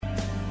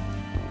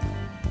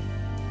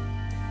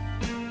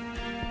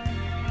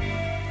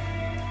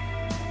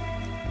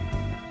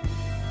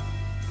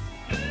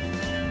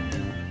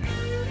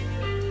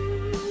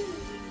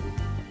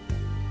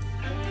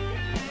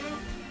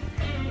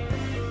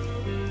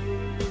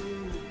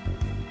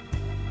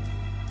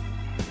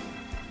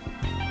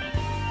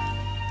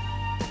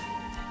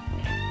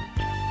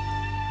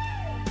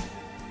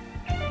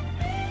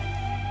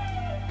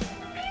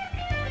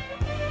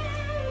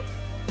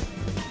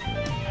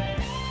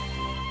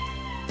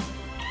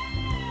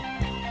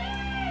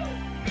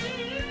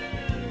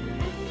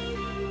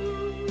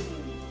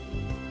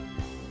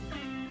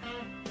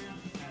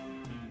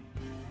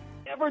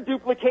ever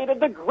duplicated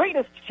the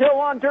greatest show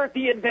on dirt,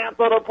 the Advanced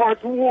Auto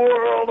Parts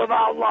World of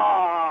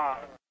Outlaws.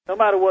 No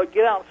matter what,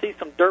 get out and see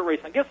some dirt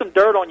racing. Get some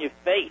dirt on your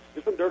face.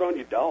 Get some dirt on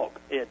your dog.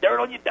 Yeah,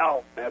 dirt on your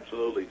dog.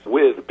 Absolutely.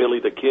 With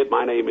Billy the Kid,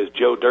 my name is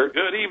Joe Dirt.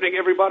 Good evening,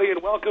 everybody,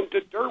 and welcome to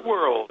Dirt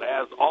World.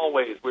 As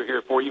always, we're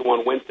here for you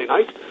on Wednesday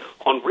nights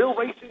on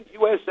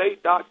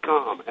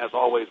RealRacingUSA.com. As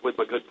always, with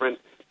my good friend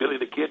Billy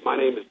the Kid, my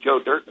name is Joe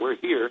Dirt. We're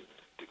here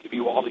to give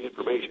you all the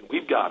information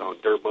we've got on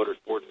dirt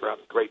motorsports throughout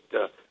the great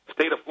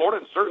state of Florida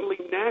and certainly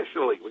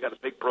nationally. We got a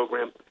big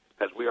program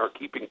as we are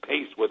keeping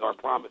pace with our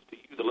promise to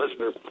you, the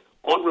listener,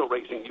 on Real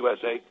Racing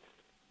USA,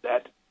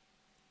 that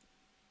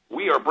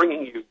we are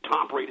bringing you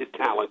top-rated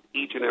talent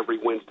each and every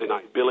Wednesday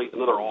night. Billy,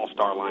 another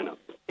all-star lineup.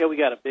 Yeah, we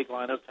got a big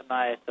lineup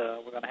tonight.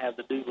 We're going to have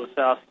the dude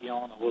Lasoski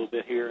on a little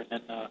bit here, and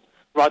then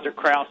Roger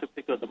Crouse, who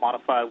picked up the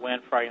modified win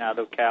Friday night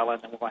at Ocala,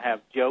 and then we're going to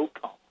have Joe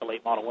Kump, the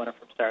late model winner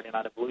from Saturday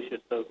Night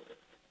Evolution. So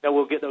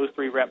we'll get those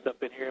three wrapped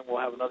up in here, and we'll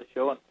have another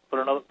show and put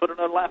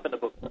another lap in the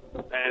book.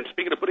 And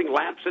speaking of putting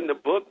laps in the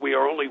book, we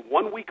are only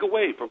 1 week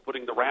away from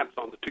putting the wraps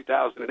on the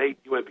 2008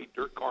 UMP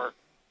Dirt Car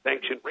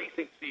Sanctioned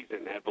Racing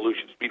Season at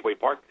Volusia Speedway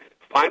Park.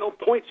 Final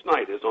points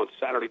night is on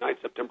Saturday night,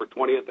 September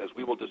 20th, as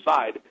we will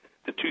decide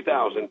the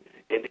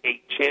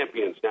 2008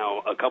 champions. Now,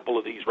 a couple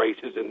of these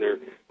races in their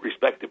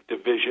respective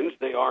divisions,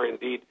 they are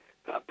indeed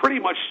pretty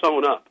much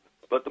sewn up.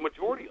 But the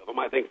majority of them,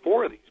 I think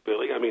 4 of these,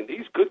 Billy, I mean,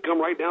 these could come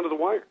right down to the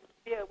wire.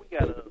 Yeah, we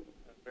got a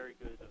very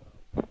good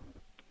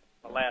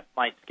last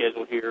night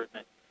schedule here.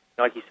 And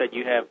like you said,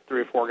 you have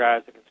 3 or 4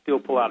 guys that can still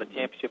pull out a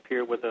championship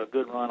here with a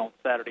good run on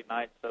Saturday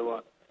night.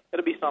 So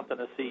it'll be something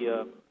to see.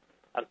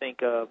 I think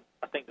the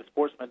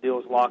Sportsman deal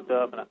is locked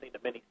up, and I think the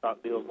mini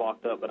stock deal is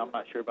locked up, but I'm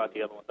not sure about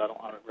the other ones. I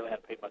don't really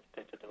have to pay much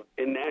attention to it.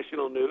 In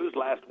national news,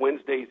 last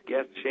Wednesday's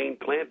guest, Shane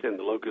Clanton,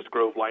 the Locust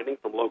Grove Lightning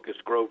from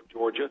Locust Grove,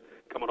 Georgia,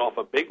 coming off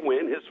a big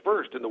win, his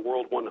first in the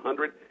World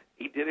 100.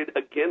 He did it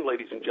again,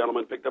 ladies and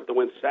gentlemen, picked up the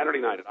win Saturday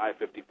night at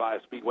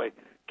I-55 Speedway,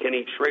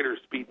 Kenny Schrader's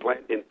speed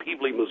plant in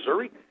Peevely,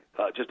 Missouri.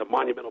 Just a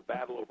monumental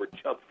battle over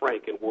Chubb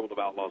Frank in World of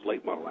Outlaws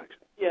late model action.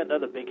 Yeah,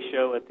 another big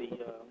show at the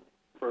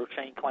for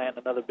Shane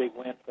Clanton, another big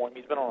win for him.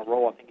 He's been on a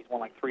roll. I think he's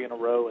won like 3 in a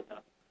row, and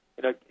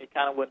it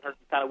kind of wouldn't hurt.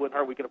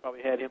 We could have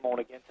probably had him on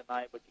again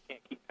tonight, but you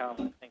can't keep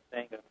counting the same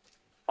thing.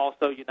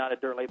 Also,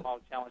 United Dirt Late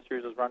Model Challenge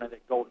Series was running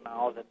at Golden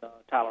Isles, and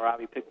Tyler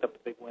Ivey picked up the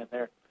big win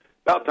there.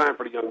 About time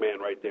for the young man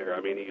right there.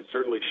 I mean, he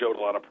certainly showed a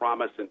lot of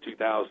promise in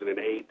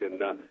 2008,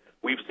 and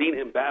we've seen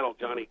him battle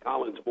Johnny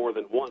Collins more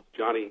than once.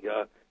 Johnny,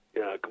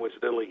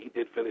 coincidentally, he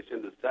did finish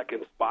in the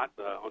second spot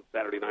on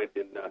Saturday night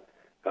in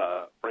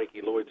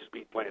Frankie Lloyd's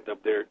speed plant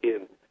up there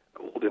in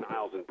Golden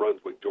Isles in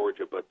Brunswick,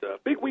 Georgia. But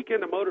big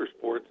weekend of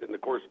motorsports, and,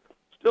 of course,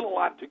 still a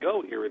lot to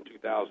go here in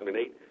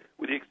 2008,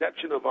 with the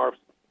exception of our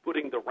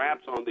putting the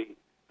wraps on the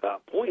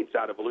points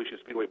out of Volusia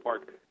Speedway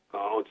Park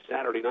on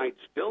Saturday night.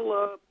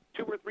 Still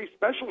 2 or 3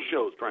 special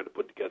shows trying to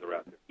put together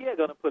out there. Yeah,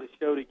 going to put a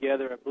show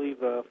together, I believe,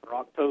 for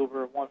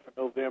October, one for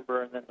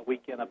November, and then the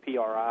weekend of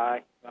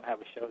PRI. Going to have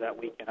a show that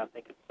weekend. I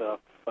think it's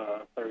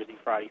Thursday,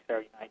 Friday,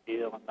 Saturday night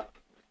deal. And,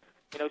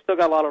 we still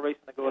got a lot of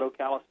racing to go at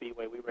Ocala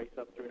Speedway. We race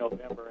up through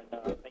November, and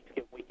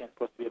Thanksgiving weekend is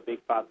supposed to be a big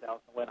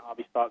 5,000-win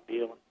hobby stock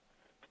deal. And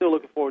still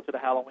looking forward to the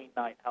Halloween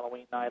night.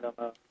 Halloween night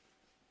on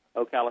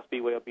Ocala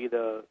Speedway will be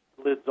the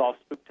lids off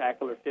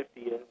Spooktacular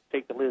 50.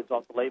 Take the lids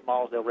off the late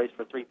models. They'll race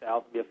for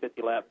 3,000, be a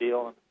 50-lap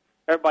deal. And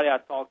everybody I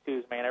talk to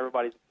is,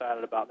 everybody's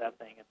excited about that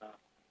thing, and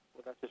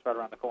that's just right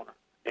around the corner.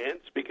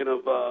 And speaking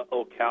of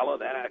Ocala,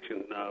 that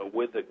action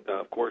with,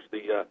 of course,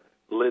 the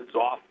lids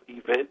off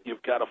event,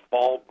 you've got a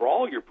fall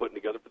brawl you're putting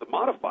together for the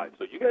modified.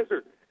 So you guys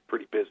are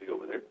pretty busy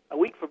over there. A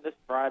week from this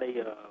Friday,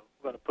 we're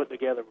going to put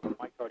together,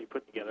 Mike's already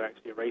put together,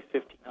 actually, a race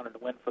 1,500 to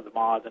win for the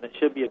mods, and it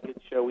should be a good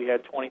show. We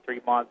had 23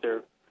 mods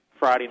there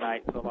Friday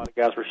night, so a lot of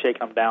guys were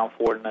shaking them down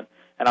for it, and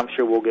I'm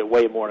sure we'll get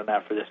way more than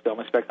that for this film.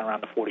 I'm expecting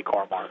around the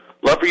 40-car mark.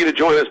 Love for you to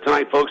join us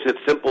tonight, folks.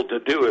 It's simple to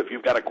do. If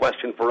you've got a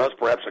question for us,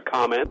 perhaps a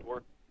comment,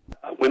 or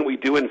when we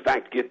do, in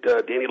fact, get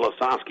Danny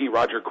Lasoski,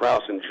 Roger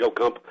Crouse, and Joe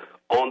Kump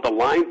on the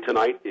line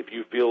tonight, if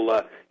you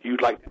feel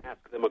you'd like to ask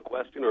them a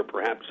question or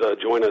perhaps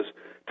join us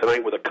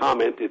tonight with a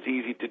comment, it's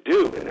easy to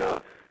do.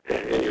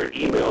 And your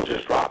email,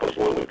 just drop us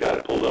one. We've got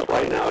it pulled up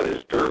right now. It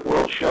is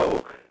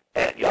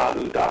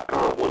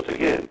dirtworldshow@yahoo.com. Once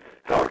again,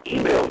 our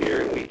email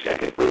here, and we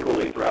check it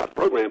frequently throughout the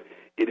program,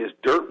 it is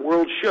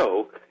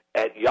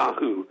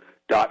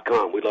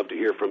dirtworldshow@yahoo.com. We'd love to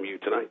hear from you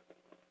tonight.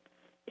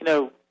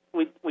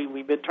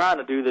 We've been trying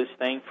to do this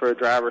thing for a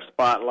driver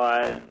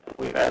spotlight, and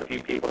we've had a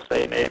few people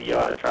say maybe you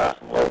ought to try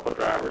some local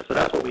drivers. So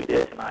that's what we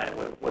did tonight.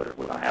 We're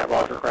going to have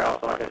Roger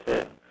Crouse, like I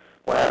said.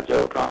 We'll have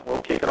Joe Kump.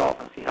 We'll kick it off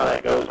and see how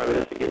that goes. Maybe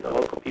just to get the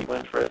local people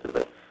interested.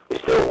 But we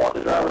still want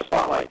the driver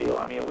spotlight deal.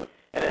 And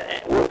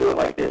we'll do it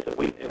like this. If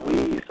we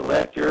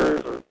select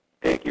yours or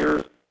pick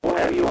yours, we'll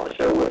have you on the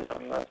show with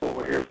us. That's what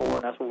we're here for,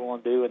 and that's what we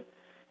want to do.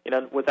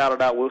 And without a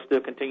doubt, we'll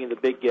still continue the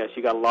big guests.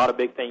 You got a lot of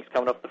big things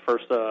coming up the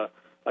first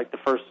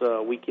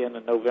weekend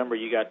in November.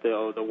 You got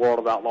the World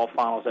of Outlaw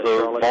Finals at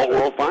Charlotte. The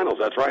World Finals,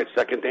 that's right,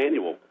 second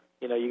annual.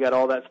 you got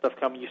all that stuff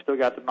coming. You still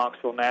got the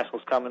Knoxville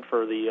Nationals coming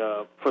for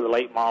the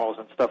late models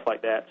and stuff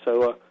like that.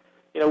 So,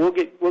 we'll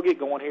get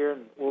going here,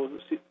 and we'll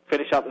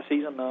finish out the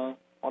season on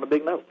a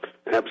big note.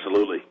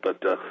 Absolutely.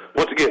 But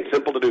once again,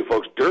 simple to do,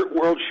 folks. Dirt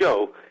World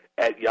Show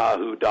at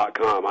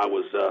yahoo.com. I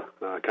was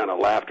kind of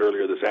laughed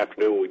earlier this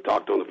afternoon when we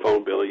talked on the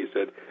phone, Billy. You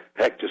said,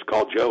 heck, just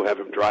call Joe, have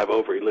him drive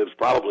over. He lives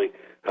probably,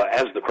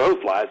 as the crow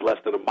flies, less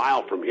than a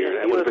mile from here.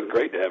 That would have been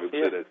great to have him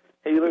sit in.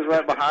 He lives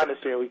right behind us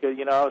here. Because,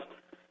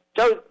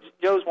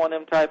 Joe's one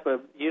of them type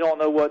of, you don't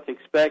know what to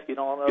expect. You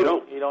don't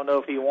know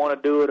if he want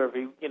to do it or if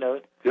he,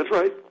 That's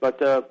right. But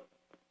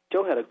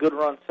Joe had a good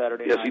run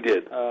Saturday night. Yes, he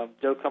did.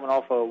 Joe coming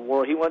off a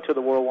World, he went to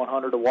the World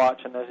 100 to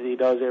watch, and as he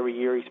does every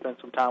year, he spends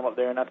some time up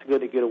there, and that's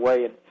good to get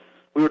away. And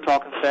we were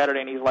talking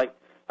Saturday, and he's like,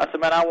 I said,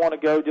 man, I want to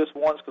go just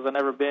once because I've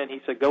never been.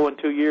 He said, go in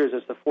 2 years.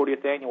 It's the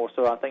 40th annual,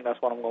 so I think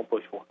that's what I'm going to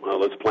push for. Well,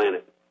 let's plan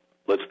it.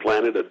 Let's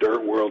plan it, a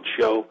Dirt World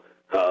Show,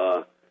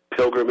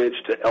 pilgrimage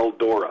to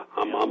Eldora.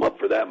 I'm up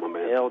for that, my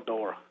man.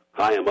 Eldora.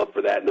 I am up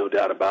for that, no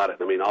doubt about it.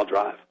 I mean, I'll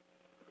drive.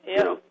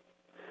 Yeah.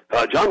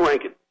 John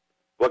Rankin,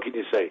 what can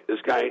you say? This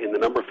guy in the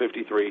number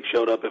 53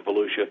 showed up at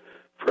Volusia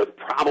for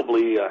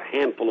probably a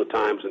handful of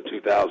times in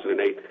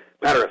 2008.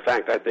 Matter of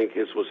fact, I think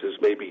this was his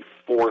maybe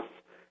fourth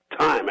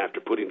time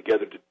after putting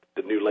together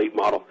the new late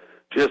model.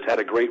 Just had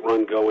a great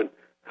run going.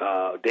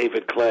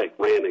 David Clegg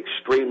ran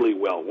extremely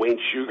well. Wayne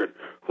Shugart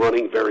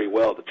running very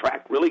well. The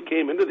track really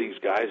came into these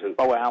guys. And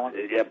Bo Allen.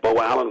 Yeah,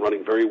 Bo Allen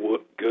running very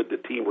good. The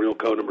team real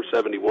code number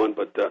 71.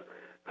 But,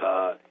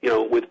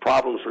 with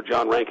problems for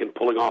John Rankin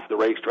pulling off the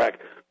racetrack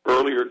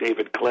earlier,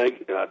 David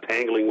Clegg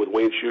tangling with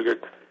Wayne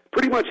Shugart,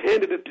 pretty much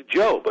handed it to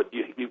Joe. But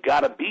you've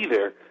got to be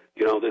there.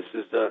 This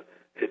is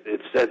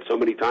it's said so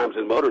many times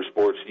in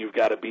motorsports, you've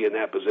got to be in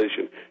that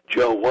position.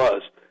 Joe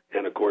was.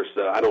 And, of course,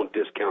 I don't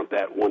discount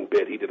that one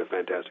bit. He did a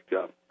fantastic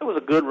job. It was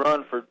a good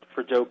run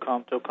for Joe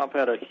Kump. Joe Kump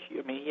had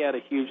he had a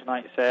huge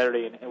night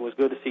Saturday, and it was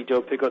good to see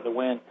Joe pick up the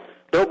win.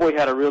 Doughboy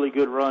had a really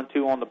good run,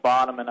 too, on the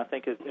bottom, and I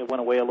think it went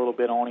away a little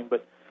bit on him.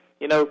 But,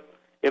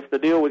 if the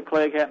deal with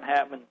Clegg hadn't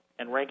happened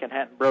and Rankin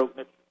hadn't broken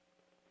it,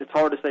 it's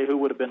hard to say who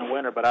would have been the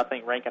winner, but I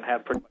think Rankin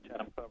had pretty much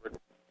had him covered.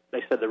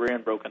 They said the rear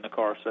end broke in the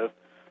car, so a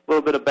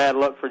little bit of bad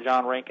luck for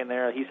John Rankin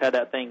there. He's had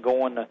that thing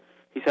going.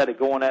 He's had it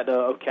going at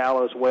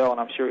Ocala as well,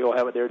 and I'm sure he'll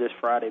have it there this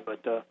Friday.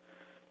 But,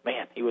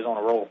 man, he was on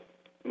a roll.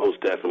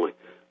 Most definitely.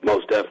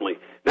 Most definitely.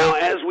 Now,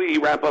 as we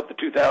wrap up the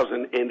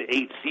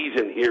 2008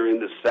 season here in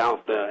the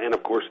South and,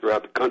 of course,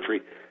 throughout the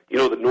country,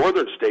 the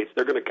northern states,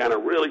 they're going to kind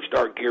of really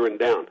start gearing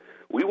down.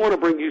 We want to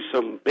bring you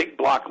some big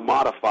block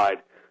modified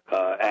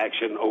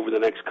action over the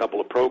next couple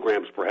of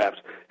programs, perhaps,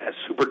 as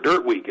Super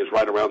Dirt Week is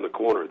right around the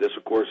corner. This,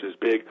 of course, is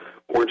big.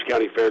 Orange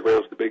County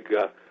Fairgrounds, the big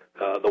the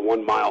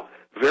 1 mile.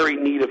 Very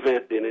neat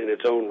event in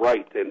its own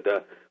right, and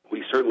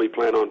we certainly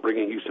plan on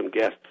bringing you some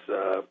guests,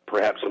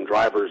 perhaps some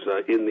drivers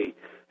in the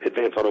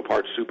Advanced Auto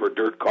Parts Super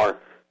Dirt Car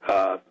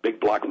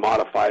big block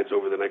modifieds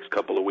over the next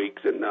couple of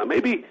weeks, and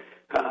maybe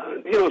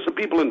some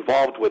people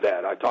involved with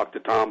that. I talked to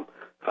Tom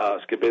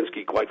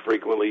Skabinski quite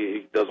frequently.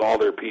 He does all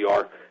their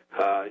PR.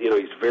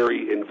 He's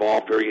very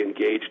involved, very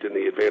engaged in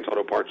the Advanced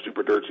Auto Parts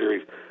Super Dirt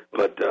Series.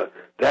 But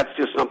that's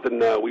just something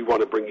we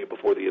want to bring you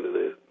before the end of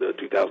the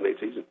 2008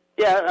 season.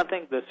 Yeah, I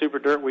think the Super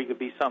Dirt Week would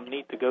be something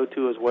neat to go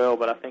to as well.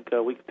 But I think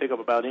we could pick up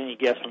about any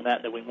guest from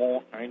that we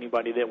want or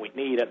anybody that we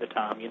need at the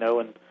time,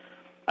 And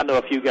I know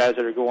a few guys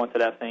that are going to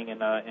that thing,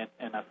 and I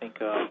think,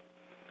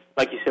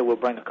 like you said, we'll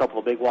bring a couple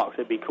of big blocks.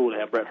 It'd be cool to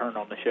have Brett Hearn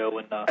on the show.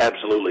 And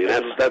absolutely,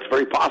 that's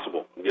very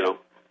possible,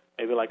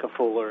 Maybe like a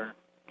Fuller.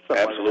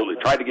 Absolutely.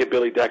 Like Tried to get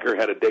Billy Decker,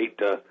 had a date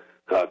a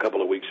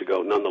couple of weeks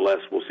ago. Nonetheless,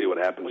 we'll see what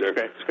happens there.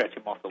 Scratch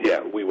him off the list.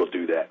 Yeah, we will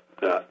do that.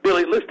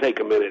 Billy, let's take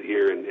a minute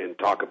here and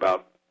talk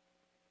about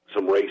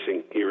some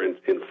racing here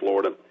in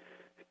Florida,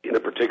 in a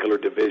particular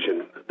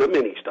division, the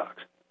mini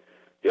stocks.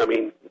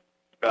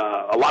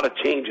 A lot of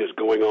changes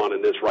going on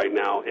in this right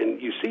now,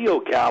 and you see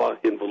Ocala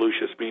in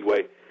Volusia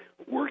Speedway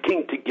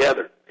working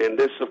together, and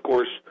this, of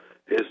course,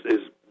 is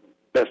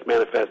best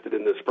manifested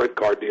in the sprint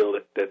car deal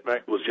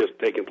that was just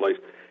taking place.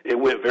 It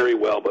went very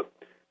well, but,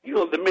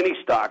 the mini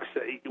stocks,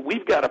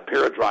 we've got a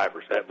pair of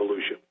drivers at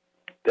Volusia.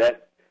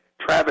 That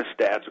Travis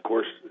Stats, of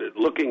course,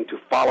 looking to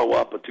follow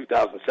up a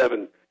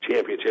 2007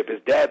 championship. His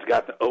dad's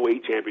got the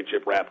 08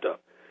 championship wrapped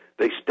up.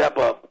 They step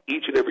up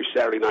each and every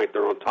Saturday night.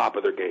 They're on top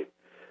of their game.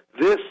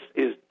 This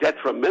is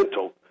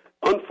detrimental,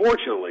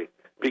 unfortunately,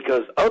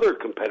 because other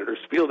competitors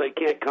feel they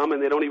can't come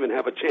and they don't even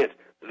have a chance.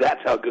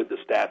 That's how good the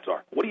Stats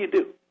are. What do you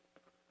do?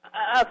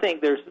 I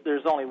think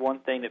there's only one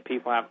thing that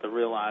people have to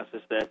realize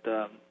is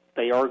that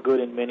they are good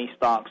in mini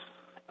stocks.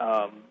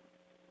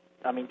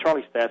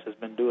 Charlie Stats has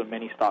been doing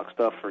mini stock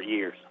stuff for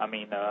years.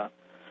 No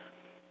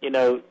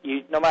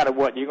matter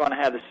what, you're going to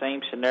have the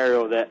same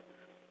scenario that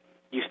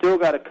you still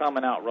got to come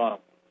and outrun them,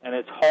 and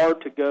it's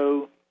hard to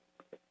go.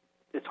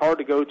 It's hard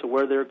to go to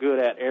where they're good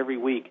at every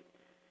week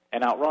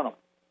and outrun them.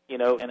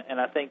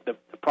 And I think the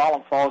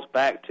problem falls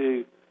back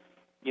to.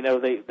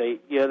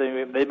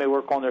 They may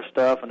work on their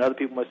stuff, and other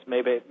people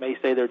may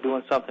say they're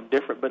doing something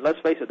different. But let's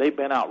face it, they've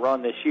been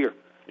outrun this year.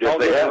 Yes, don't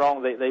get me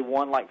wrong, they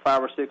won like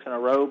 5 or 6 in a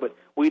row, but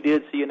we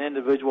did see an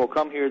individual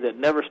come here that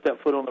never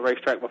stepped foot on the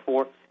racetrack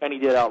before, and he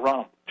did outrun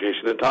them.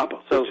 Jason Antapa.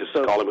 So just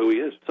call him who he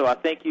is. So I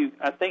think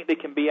they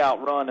can be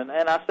outrun, and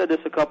I said this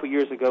a couple of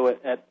years ago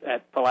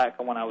at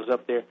Palatka when I was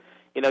up there.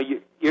 You know,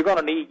 you're going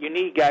to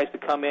need guys to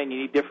come in. You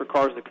need different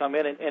cars to come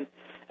in,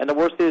 and the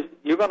worst is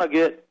you're going to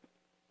get.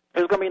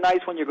 There's going to be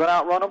nights when you're going to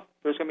outrun them.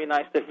 There's going to be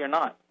nights that you're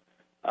not.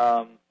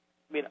 I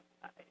mean,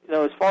 you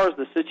know, as far as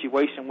the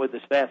situation with the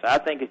stats, I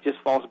think it just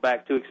falls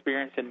back to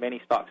experience in mini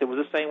stocks. It was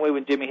the same way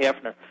with Jimmy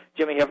Hefner.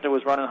 Jimmy Hefner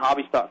was running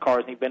hobby stock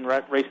cars, and he'd been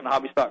racing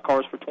hobby stock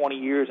cars for 20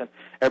 years, and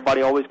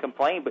everybody always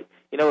complained. But,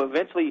 you know,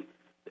 eventually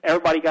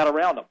everybody got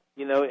around him,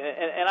 you know.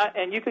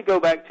 And you could go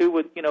back to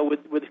with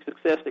the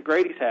success that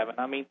Grady's having.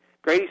 I mean,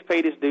 Grady's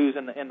paid his dues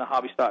in the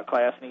hobby stock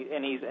class,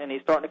 and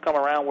he's starting to come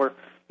around where,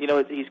 you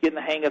know, he's getting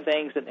the hang of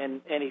things,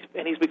 and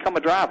he's become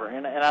a driver,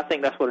 and I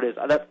think that's what it is.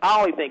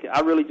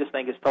 I really just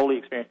think it's totally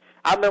experience.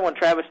 I remember when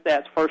Travis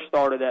Stats first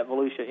started at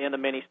Volusia in the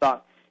mini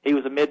stock, he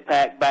was a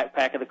mid-pack,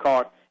 backpack of the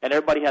car, and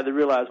everybody had to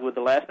realize with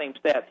the last name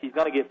Stats, he's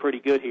going to get pretty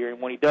good here,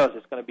 and when he does,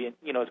 it's going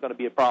to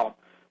be a problem.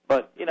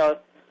 But, you know,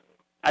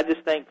 I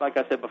just think, like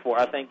I said before,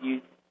 I think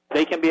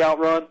they can be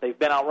outrun. They've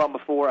been outrun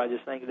before. I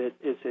just think that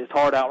it's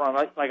hard to outrun.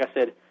 Like I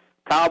said,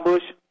 Kyle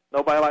Busch.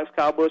 Nobody likes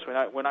Kyle Busch.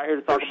 We're not here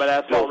to talk about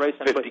asphalt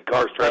racing. 50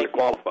 cars trying to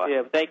qualify.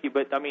 Yeah, thank you.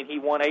 But, I mean, he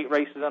won 8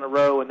 races in a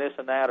row and this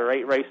and that, or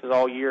 8 races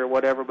all year or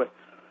whatever. But,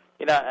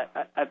 you know,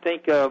 I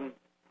think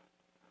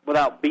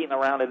without beating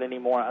around it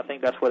anymore, I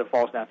think that's what it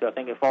falls down to. I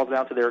think it falls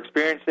down to their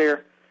experience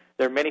there,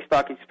 their mini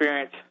stock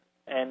experience,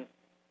 and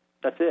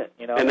that's it.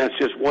 You know, and that's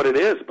just what it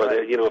is. But,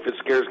 right. You know, if it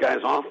scares guys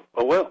off,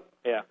 oh, well.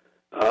 Yeah.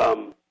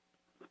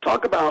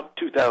 Talk about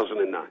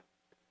 2009.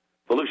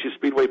 Volusia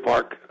Speedway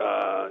Park,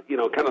 you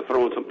know, kind of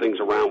throwing some things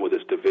around with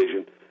this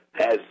division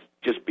has,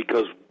 just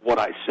because what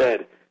I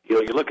said, you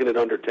know, you're looking at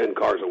under 10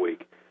 cars a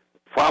week.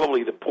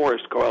 Probably the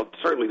poorest car,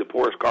 certainly the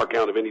poorest car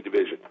count of any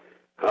division.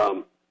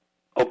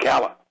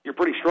 Ocala, you're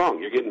pretty strong.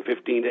 You're getting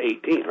 15 to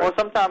 18, right? Well,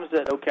 sometimes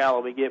at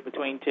Ocala we get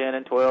between 10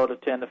 and 12 to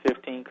 10 to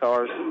 15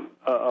 cars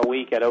a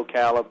week at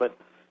Ocala. But,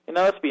 you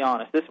know, let's be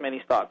honest, this mini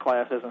stock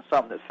class isn't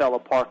something that fell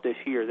apart this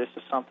year. This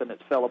is something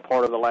that fell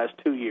apart over the last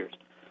 2 years.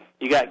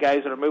 You got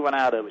guys that are moving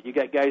out of it. You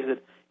got guys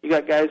that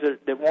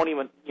won't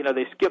even, you know,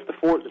 they skip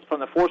from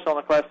the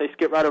four-cylinder class, they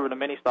skip right over to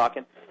mini stock.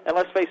 And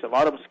let's face it, a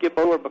lot of them skip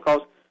over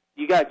because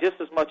you got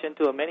just as much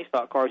into a mini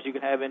stock car as you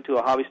can have into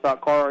a hobby stock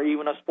car or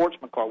even a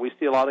sportsman car. We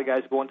see a lot of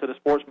guys go into the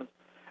sportsman,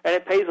 and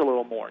it pays a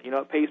little more. You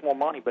know, it pays more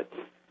money. But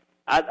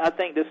I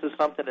think this is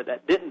something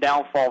that didn't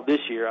downfall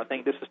this year. I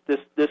think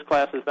this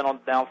class has been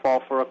on the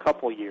downfall for a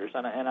couple of years.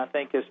 And I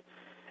think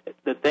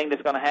the thing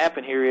that's going to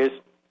happen here is,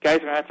 guys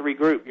are going to have to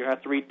regroup. You're going to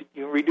have to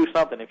redo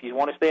something. If you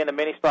want to stay in the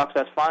mini stocks,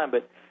 that's fine.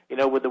 But, you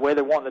know, with the way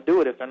they're wanting to do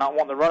it, if they're not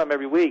wanting to run them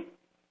every week,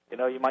 you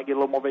know, you might get a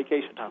little more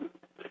vacation time.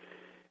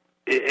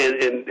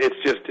 And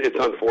it's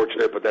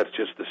unfortunate, but that's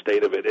just the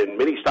state of it. And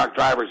mini stock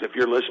drivers, if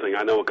you're listening,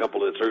 I know a couple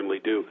that certainly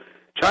do,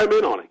 chime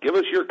in on it. Give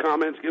us your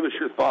comments. Give us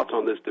your thoughts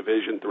on this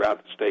division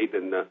throughout the state.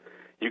 And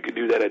you can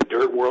do that at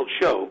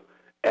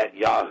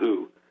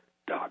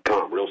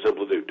dirtworldshow@yahoo.com. Real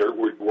simple to do.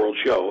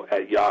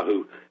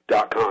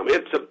 dirtworldshow@yahoo.com.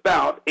 It's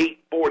about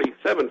 8:40,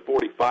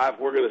 7:45.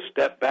 We're going to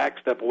step back,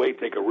 step away,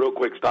 take a real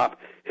quick stop,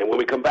 and when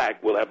we come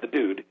back, we'll have the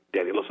dude,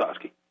 Danny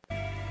Lasoski.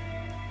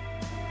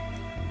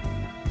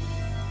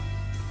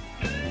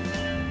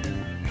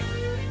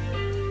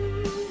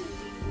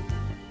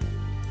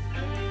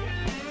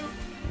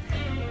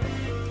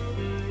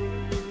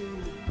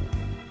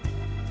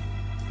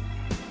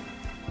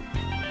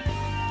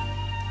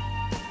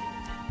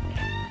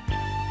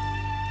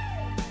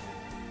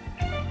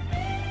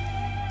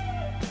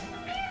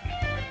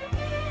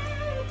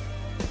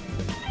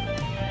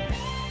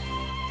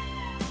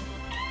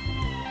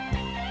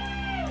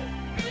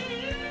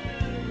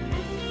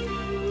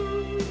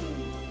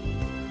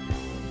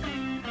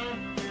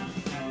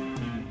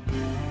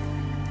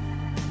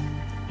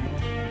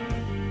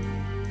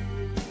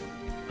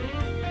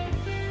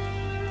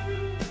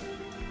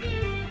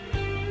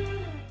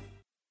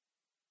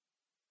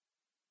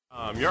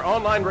 Your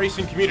online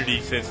racing community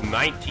since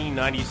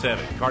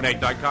 1997.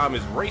 Karnak.com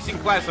is racing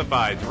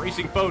classifieds,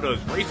 racing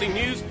photos, racing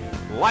news,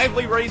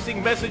 lively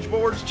racing, message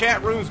boards,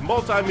 chat rooms,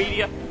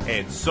 multimedia,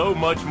 and so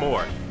much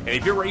more. And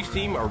if your race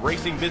team or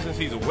racing business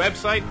needs a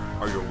website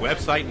or your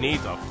website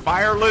needs a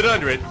fire lit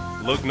under it,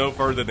 look no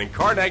further than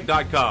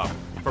Karnak.com.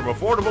 From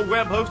affordable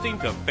web hosting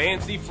to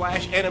fancy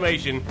flash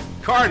animation,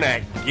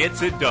 Karnak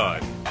gets it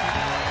done.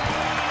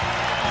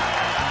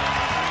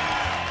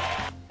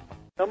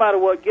 No matter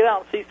what, get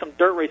out and see some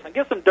dirt racing.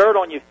 Get some dirt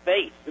on your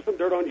face. Get some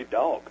dirt on your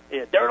dog.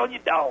 Yeah, dirt on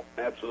your dog.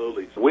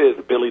 Absolutely.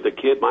 With Billy the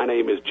Kid, my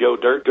name is Joe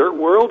Dirt. Dirt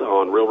World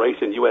on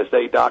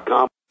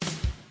RealRacingUSA.com.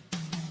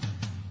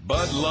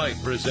 Bud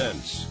Light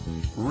presents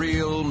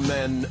Real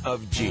Men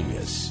of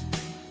Genius.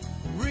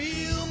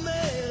 Real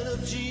Men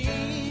of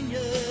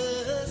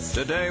Genius.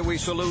 Today we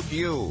salute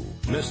you,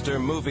 Mr.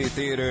 Movie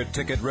Theater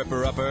Ticket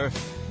Ripper-Upper.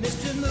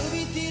 Mr.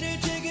 Movie Theater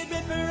Ticket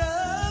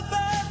Ripper-Upper.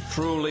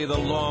 truly the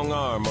long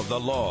arm of the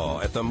law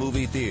at the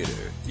movie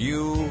theater,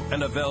 you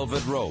and a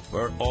velvet rope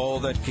are all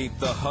that keep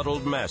the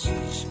huddled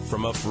masses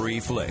from a free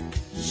flick.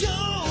 You're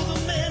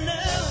the man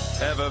now.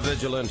 Ever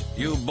vigilant,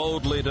 you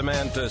boldly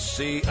demand to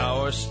see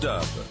our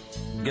stub.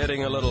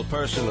 Getting a little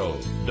personal,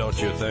 don't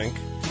you think?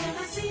 Can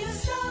I see your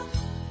stub?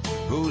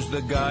 Who's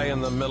the guy in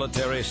the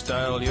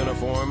military-style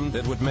uniform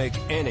that would make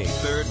any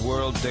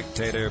third-world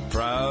dictator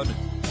proud?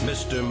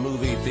 Mr.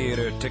 Movie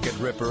Theater Ticket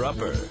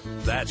Ripper-Upper.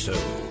 That's who.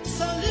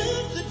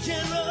 Salute the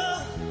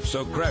general.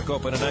 So crack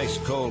open an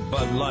ice-cold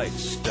Bud Light,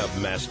 Stub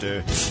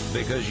Master,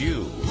 because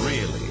you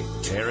really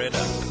tear it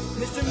up.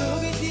 Mr.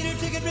 Movie Theater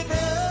Ticket Ripper.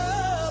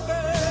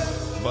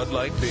 Bud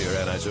Light Beer,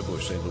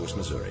 Anheuser-Busch, St. Louis,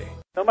 Missouri.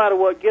 No matter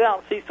what, get out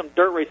and see some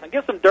dirt racing.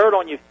 Get some dirt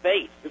on your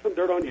face. Get some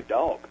dirt on your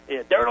dog.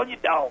 Yeah, dirt on your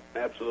dog.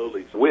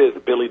 Absolutely.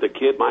 With Billy the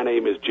Kid, my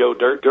name is Joe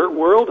Dirt. Dirt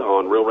World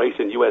on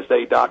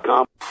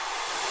RealRacingUSA.com.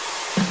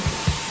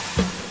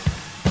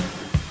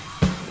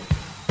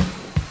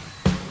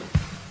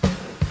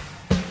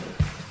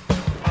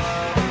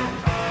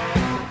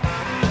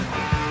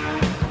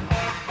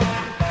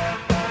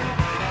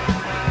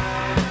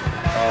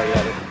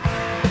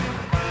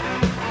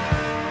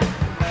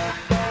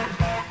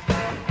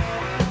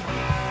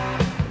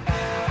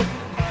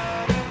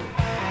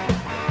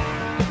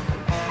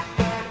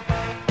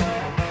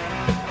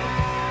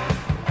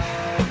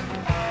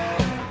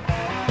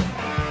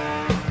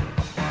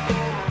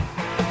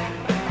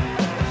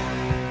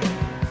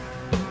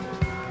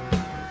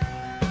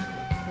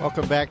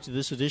 Welcome back to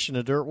this edition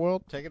of Dirt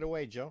World. Take it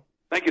away, Joe.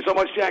 Thank you so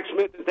much, Jack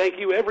Smith, and thank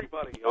you,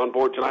 everybody, on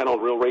board tonight on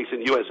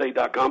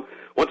RealRacingUSA.com.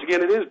 Once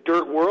again, it is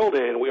Dirt World,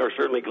 and we are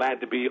certainly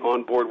glad to be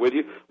on board with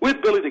you.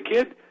 With Billy the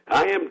Kid,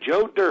 I am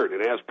Joe Dirt,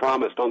 and as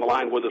promised, on the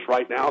line with us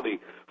right now, the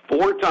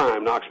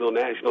four-time Knoxville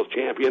Nationals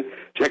champion,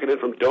 checking in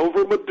from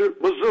Dover,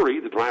 Missouri,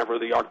 the driver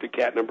of the Arctic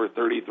Cat number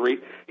 33.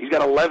 He's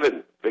got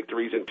 11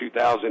 victories in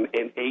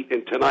 2008,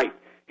 and tonight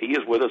he is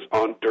with us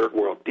on Dirt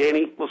World.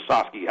 Danny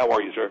Lasoski, how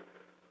are you, sir?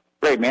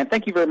 Great, man.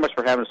 Thank you very much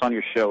for having us on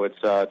your show.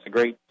 It's a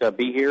great to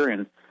be here,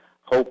 and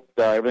hope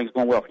everything's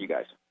going well for you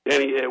guys.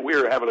 Danny,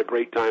 we're having a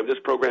great time. This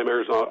program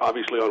airs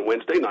obviously on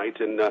Wednesday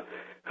nights, and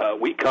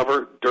we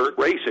cover dirt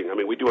racing. I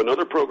mean, we do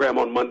another program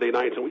on Monday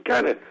nights, and we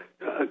kind of,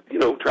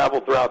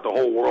 travel throughout the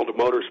whole world of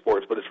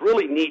motorsports. But it's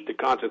really neat to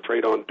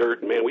concentrate on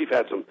dirt. And man, we've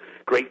had some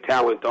great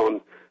talent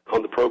on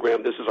the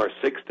program. This is our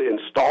 6th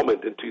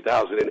installment in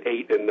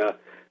 2008, and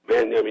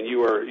man, I mean,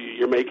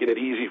 you're making it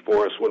easy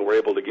for us when we're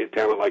able to get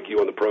talent like you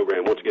on the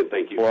program. Once again,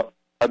 thank you. Well,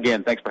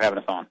 again, thanks for having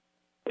us on.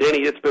 Danny,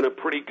 it's been a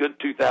pretty good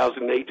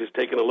 2008, just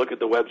taking a look at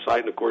the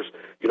website. And, of course,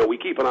 we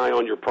keep an eye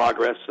on your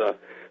progress.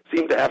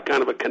 Seem to have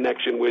kind of a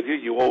connection with you.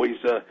 You always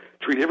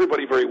treat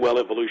everybody very well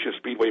at Volusia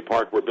Speedway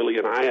Park, where Billy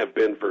and I have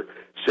been for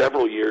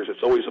several years.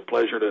 It's always a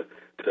pleasure to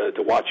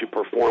watch you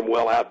perform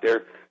well out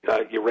there.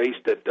 You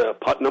raced at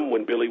Putnam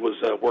when Billy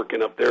was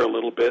working up there a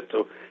little bit.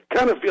 So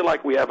kind of feel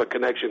like we have a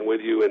connection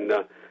with you, and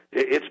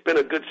it's been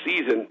a good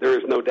season. There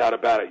is no doubt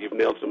about it. You've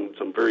nailed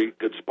some very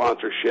good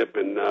sponsorship,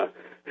 and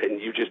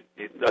you just,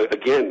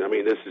 again, I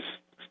mean, this is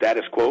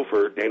status quo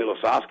for Danny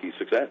Lasoski's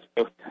success.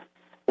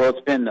 Well,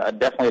 it's been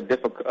definitely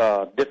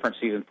a different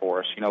season for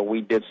us.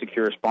 We did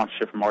secure a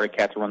sponsorship from Arctic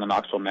Cat to run the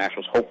Knoxville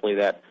Nationals. Hopefully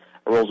that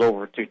rolls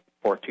over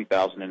for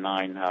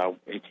 2009.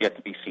 It's yet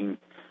to be seen.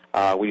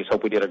 We just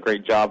hope we did a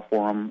great job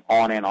for them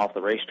on and off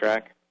the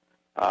racetrack.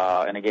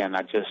 And again,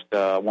 I just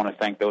want to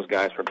thank those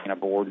guys for being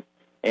aboard.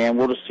 And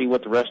we'll just see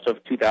what the rest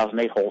of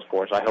 2008 holds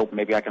for us. I hope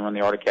maybe I can run the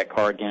Arctic Cat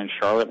car again in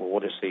Charlotte, but we'll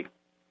just see.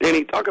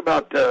 Danny, talk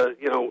about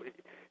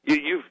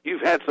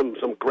you've had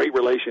some great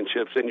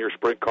relationships in your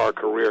sprint car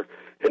career,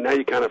 and now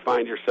you kind of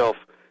find yourself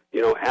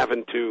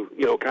having to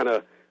kind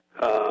of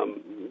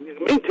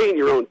maintain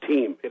your own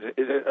team. Is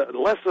it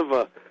less of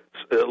a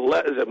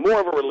is it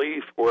more of a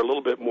relief or a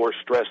little bit more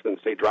stress than,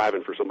 say,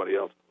 driving for somebody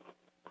else?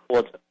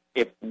 Well,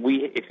 if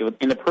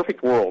in the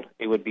perfect world,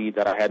 it would be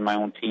that I had my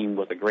own team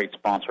with a great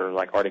sponsor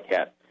like Arctic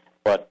Cat.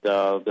 But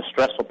the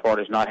stressful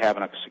part is not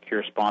having a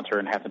secure sponsor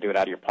and having to do it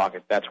out of your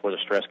pocket. That's where the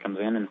stress comes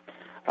in,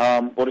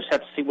 and we'll just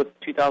have to see what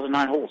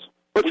 2009 holds.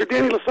 But you're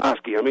Danny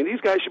Lasoski. I mean,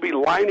 these guys should be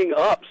lining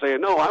up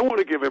saying, no, I want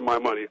to give him my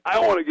money. I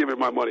want to give him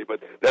my money.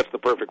 But that's the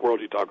perfect world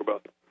you talk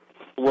about.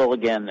 Well,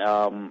 again,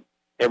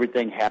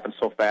 everything happened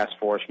so fast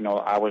for us.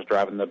 I was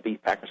driving the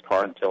Beef Packers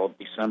car until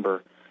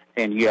December.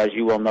 And as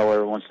you well know,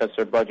 everyone sets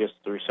their budgets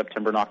through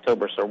September and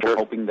October. So we're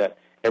hoping that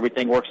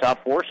everything works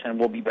out for us, and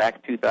we'll be back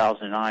in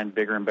 2009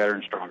 bigger and better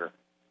and stronger.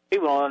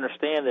 People don't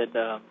understand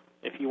that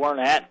if you weren't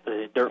at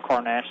the Dirt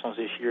Car Nationals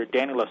this year,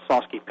 Danny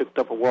Lasoski picked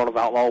up a World of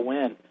Outlaw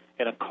win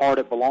in a car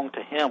that belonged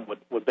to him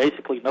with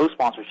basically no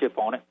sponsorship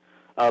on it,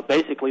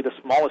 basically the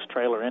smallest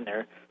trailer in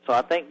there. So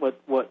I think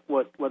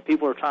what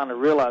people are trying to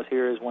realize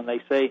here is when they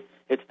say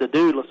it's the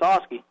dude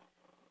Lasoski,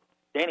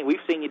 Danny, we've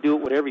seen you do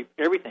it with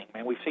everything,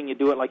 man. We've seen you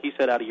do it, like you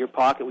said, out of your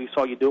pocket. We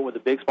saw you do it with a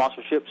big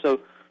sponsorship.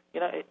 So,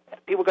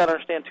 people got to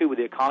understand, too, with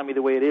the economy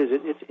the way it is,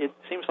 it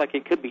seems like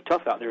it could be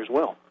tough out there as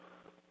well.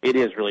 it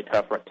is really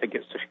tough to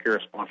secure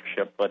a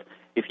sponsorship. But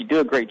if you do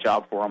a great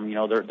job for them,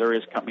 there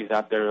is companies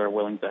out there that are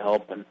willing to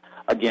help. And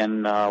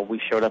again, we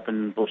showed up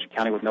in Volusia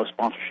County with no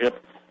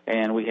sponsorship,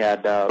 and we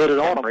had put it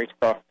on a race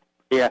car.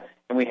 Yeah,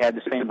 and we had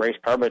the same race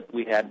car, but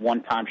we had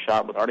one-time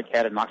shot with Arctic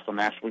Cat at Knoxville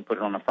National. We put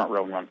it on the front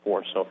row and run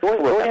for. So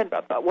go ahead.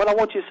 What I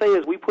want you to say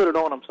is we put it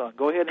on them, son.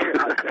 Go ahead.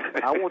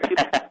 I want you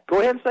to go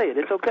ahead and say it.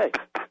 It's okay.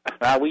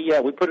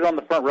 We put it on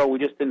the front row. We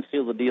just didn't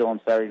seal the deal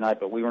on Saturday night,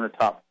 but we were in the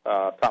top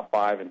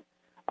five, and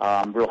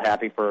I'm real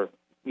happy for,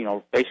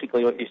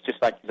 basically it's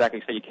just like exactly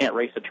you said, you can't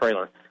race a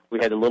trailer. We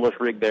had the littlest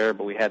rig there,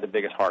 but we had the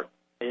biggest heart.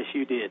 Yes,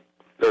 you did.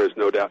 There is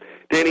no doubt.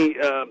 Danny,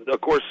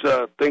 of course,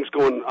 things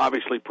going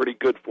obviously pretty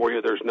good for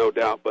you, there's no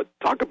doubt, but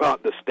talk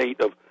about the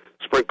state of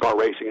sprint car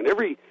racing. And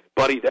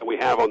everybody that we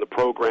have on the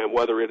program,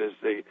 whether it is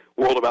a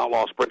World of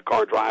Outlaws sprint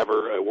car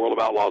driver, a World of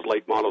Outlaws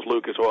late models,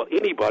 Lucas, or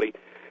anybody,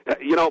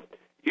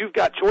 you've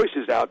got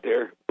choices out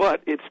there,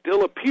 but it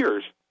still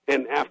appears,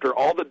 and after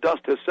all the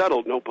dust has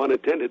settled, no pun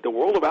intended, the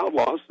World of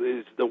Outlaws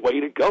is the way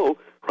to go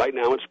right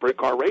now in sprint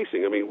car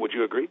racing. I mean, would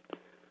you agree?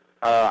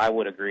 I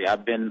would agree.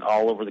 I've been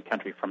all over the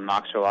country, from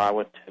Knoxville,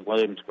 Iowa, to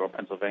Williamsboro,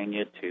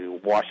 Pennsylvania, to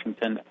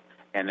Washington,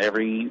 and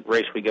every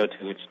race we go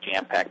to, it's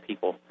jam-packed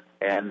people.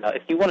 And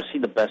if you want to see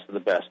the best of the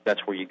best,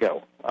 that's where you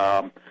go.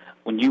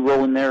 When you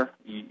roll in there,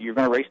 you're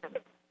going to race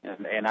it.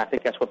 And I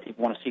think that's what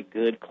people want to see,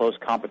 good, close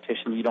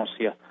competition. You don't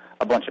see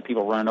a bunch of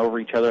people running over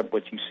each other,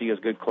 but you see is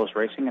good, close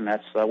racing, and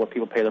that's what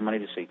people pay their money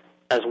to see.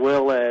 As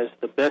well as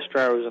the best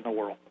drivers in the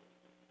world.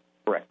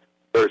 Correct.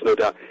 There's no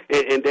doubt.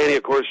 And Danny,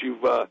 of course,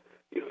 you've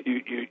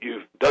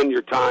done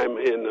your time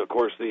in, of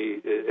course,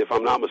 if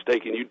I'm not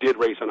mistaken, you did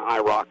race on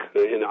IROC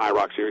in the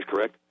IROC series,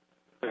 correct?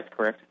 That's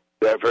correct.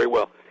 Yeah, very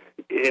well.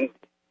 And,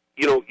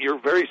 you're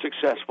very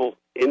successful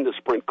in the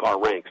sprint car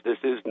ranks. This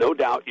is no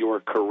doubt your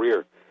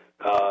career.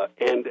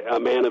 And a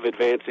man of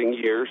advancing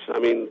years. I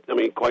mean,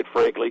 quite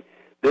frankly,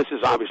 this is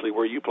obviously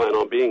where you plan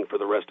on being for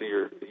the rest of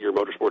your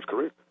motorsports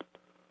career.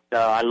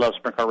 I love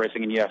sprint car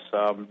racing, and yes,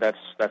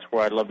 that's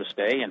where I'd love to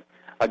stay. And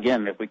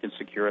again, if we can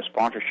secure a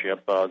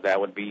sponsorship,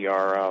 that would be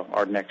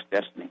our next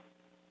destiny.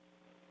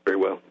 Very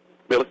well,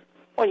 Billy.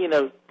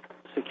 Well,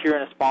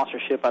 securing a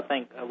sponsorship, I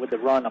think with the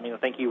run, I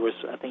think you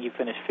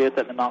finished fifth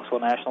at the Knoxville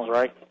Nationals,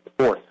 right?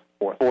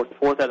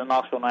 Fourth at the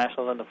Knoxville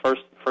Nationals, and the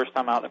first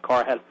time out in the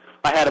car,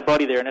 I had a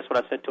buddy there, and that's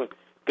what I said to him.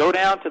 Go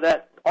down to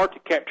that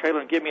Arctic Cat trailer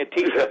and give me a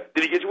T-shirt.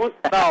 Did he get you one?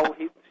 No,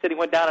 he said he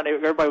went down and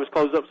everybody was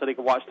closed up so they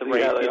could watch the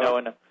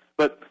race,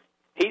 But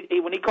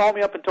he when he called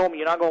me up and told me,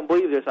 you're not going to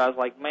believe this, I was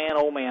like, man,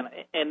 oh man.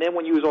 And then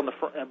when you was on the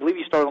front, I believe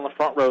you started on the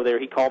front row there,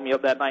 he called me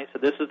up that night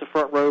and said, this is the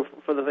front row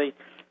for the thing.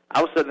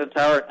 I was sitting in the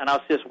tower, and I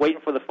was just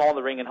waiting for the phone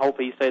to ring and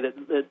hoping he'd say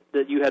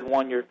that you had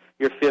won your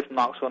fifth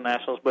Knoxville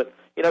Nationals. But,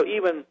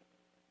 even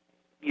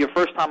your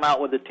first time out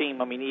with the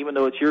team, even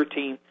though it's your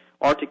team,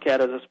 Arctic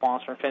Cat as a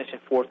sponsor and finishing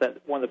fourth at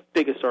one of the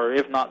biggest, or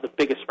if not the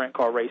biggest, sprint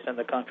car race in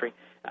the country,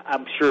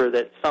 I'm sure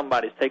that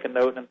somebody's taken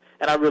note, and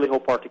I really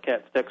hope Arctic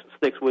Cat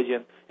sticks with you,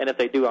 and if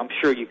they do, I'm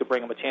sure you could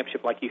bring them a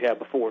championship like you have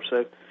before.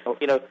 So,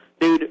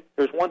 dude,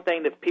 there's one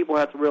thing that people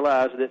have to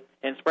realize, that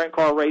in sprint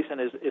car racing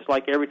is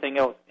like everything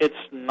else. It's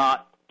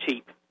not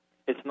cheap.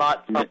 It's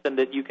not something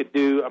that you could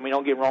do.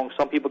 Don't get me wrong.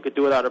 Some people could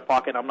do it out of their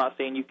pocket. I'm not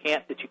saying you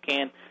can't, that you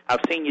can.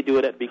 I've seen you do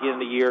it at the beginning of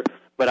the year.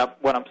 But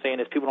what I'm saying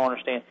is people don't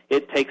understand.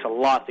 It takes a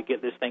lot to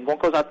get this thing going,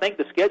 because I think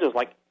the schedule is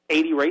like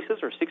 80 races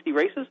or 60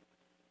 races.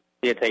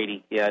 Yeah, it's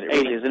 80. Yeah, it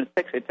really is. And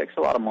it takes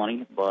a lot of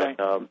money. But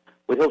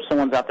we hope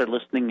someone's out there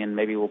listening, and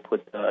maybe we'll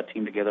put a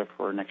team together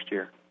for next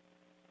year.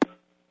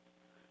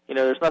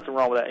 There's nothing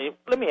wrong with that.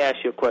 Let me ask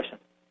you a question.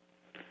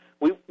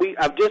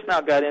 I've just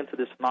now got into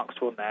this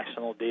Knoxville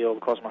National deal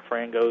because my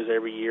friend goes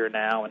every year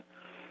now.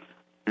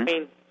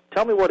 And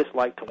tell me what it's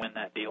like to win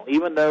that deal,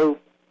 even though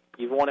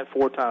you've won it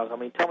 4 times.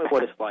 Tell me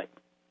what it's like.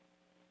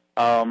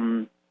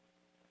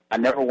 I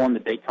never won the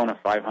Daytona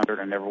 500.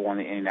 I never won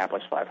the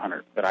Indianapolis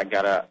 500, but I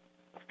gotta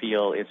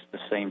feel it's the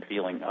same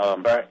feeling.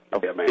 I've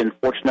been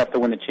fortunate enough to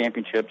win the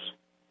championships,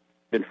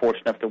 been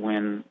fortunate enough to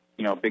win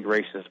big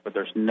races, but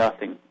there's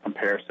nothing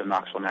compares to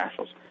Knoxville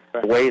Nationals.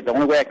 The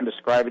only way I can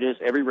describe it is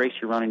every race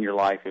you run in your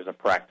life is a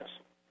practice,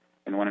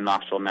 and when in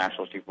Knoxville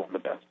Nationals, you've won the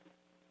best.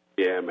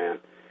 Yeah, man.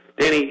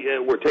 Danny,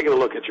 we're taking a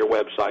look at your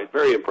website.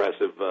 Very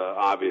impressive,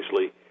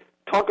 obviously.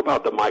 Talk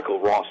about the Michael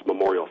Ross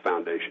Memorial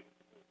Foundation.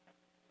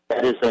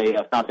 That is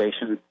a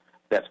foundation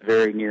that's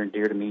very near and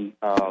dear to me.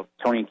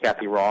 Tony and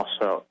Kathy Ross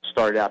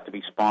started out to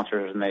be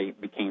sponsors, and they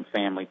became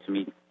family to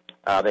me.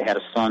 They had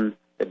a son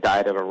that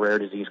died of a rare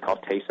disease called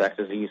Tay-Sachs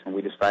disease, and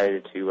we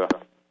decided to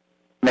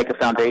make a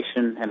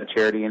foundation and a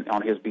charity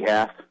on his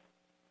behalf.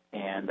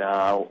 And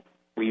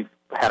we've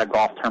had a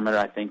golf tournament,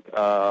 I think,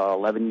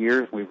 11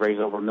 years. We've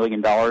raised over $1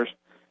 million,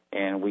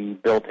 and we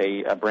built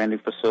a brand-new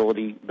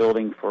facility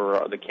building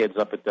for the kids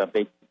up at the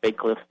Bay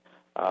Cliff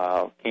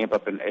camp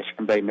up in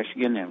Michigan Bay,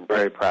 Michigan, and we're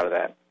very proud of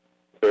that.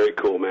 Very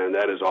cool, man.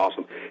 That is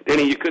awesome.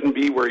 Danny, you couldn't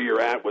be where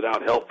you're at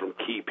without help from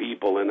key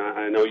people, and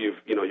I know you've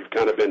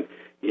kind of been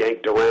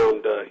yanked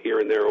around here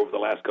and there over the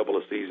last couple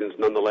of seasons.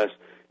 Nonetheless,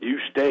 you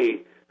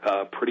stay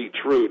pretty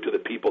true to the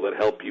people that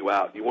help you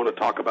out. You want to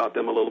talk about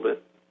them a little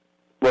bit?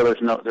 Well,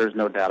 there's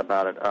no doubt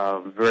about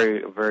it.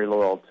 Very, very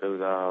loyal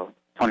to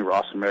Tony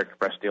Ross and American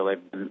Express deal.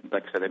 They've been,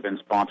 like I said, they've been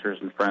sponsors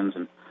and friends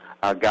and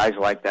guys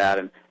like that.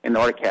 And in the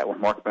Arctic Cat with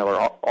Mark Miller,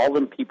 all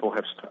them people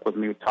have stuck with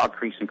me. With Todd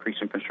Crease and Crease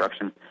in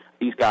Construction.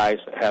 These guys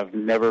have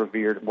never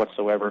veered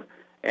whatsoever.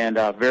 And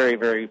very,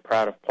 very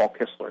proud of Paul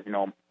Kistler. You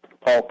know,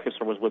 Paul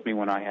Kistler was with me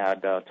when I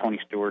had Tony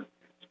Stewart's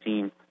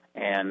team,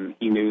 and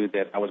he knew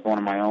that I was going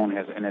on my own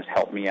and has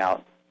helped me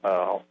out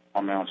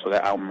on my own. So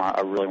that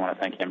I really want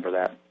to thank him for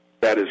that.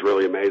 That is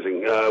really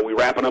amazing. We're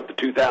wrapping up the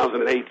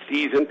 2008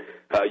 season.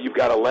 You've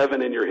got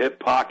 11 in your hip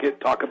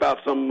pocket. Talk about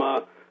some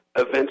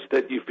events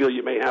that you feel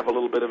you may have a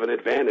little bit of an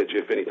advantage,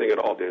 if anything at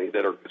all, Danny.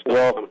 That are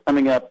still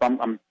coming up.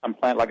 I'm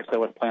planning, like I said, I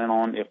was planning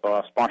on if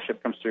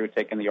sponsorship comes through,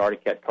 taking the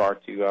Arctic Cat car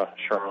to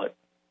Charlotte.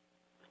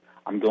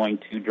 I'm going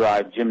to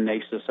drive Jim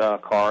Nace's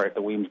car at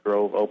the Williams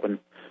Grove Open,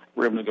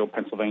 Riverview,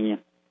 Pennsylvania.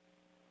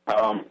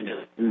 This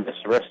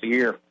the rest of the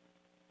year.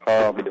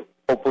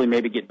 Hopefully,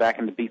 maybe get back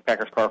in the Beef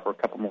Packers car for a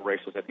couple more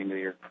races at the end of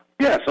the year.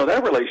 Yeah, so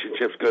that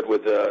relationship's good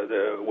with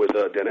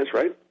Dennis,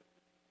 right?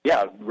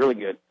 Yeah, really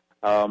good.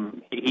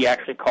 He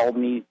actually called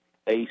me.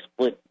 They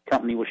split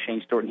company with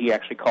Shane Stewart, and he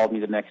actually called me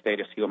the next day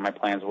to see what my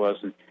plans was,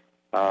 and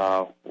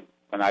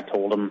I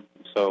told him.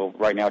 So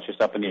right now, it's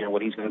just up in the air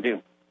what he's going to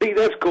do. See,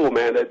 that's cool,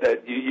 man.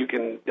 That you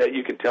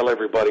can tell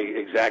everybody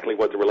exactly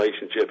what the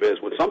relationship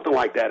is. When something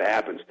like that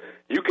happens,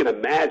 you can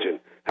imagine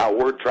how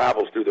word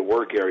travels through the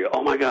work area.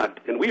 Oh my God!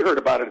 And we heard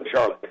about it in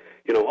Charlotte.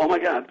 You know, oh my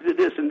God,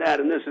 this and that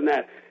and this and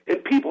that,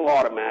 and people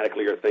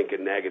automatically are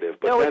thinking negative.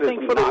 But that is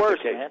think for not the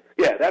worst, case. man.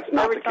 Yeah, that's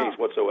not Every the time. case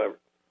whatsoever.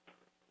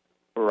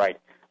 Right.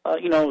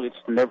 You know, it's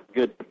never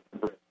good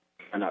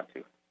not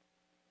to.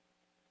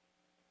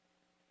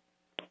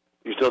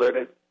 You still there,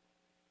 Dave?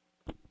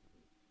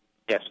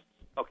 Yes.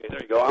 Okay,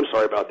 there you go. I'm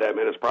sorry about that,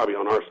 man. It's probably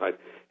on our side.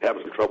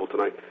 Having some trouble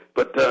tonight.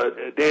 But,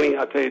 Danny,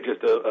 I'll tell you,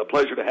 just a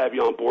pleasure to have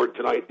you on board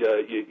tonight.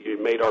 You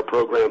made our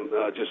program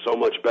just so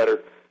much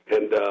better.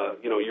 And,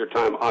 you know, your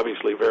time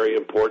obviously very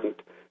important.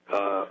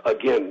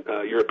 Again,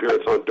 your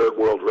appearance on Dirt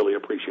World, really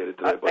appreciate it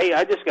tonight. Hey,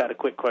 I just got a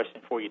quick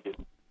question for you, dude.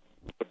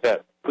 What's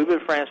that? We've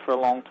been friends for a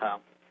long time.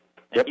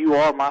 And Yep. you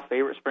are my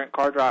favorite sprint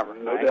car driver. I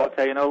ain't going to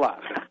tell you no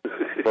lies.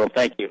 Well,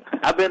 thank you.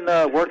 I've been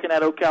working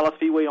at Ocala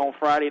Speedway on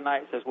Friday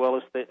nights as well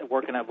as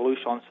working at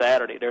Volusia on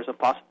Saturday. There's a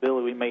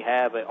possibility we may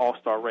have an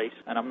all-star race,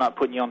 and I'm not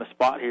putting you on the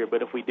spot here,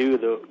 but if we do,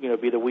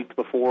 be the week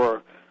before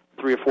or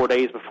 3 or 4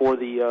 days before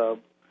the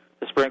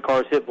sprint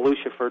cars hit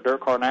Volusia for Dirt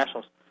Car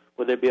Nationals,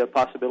 would there be a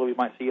possibility we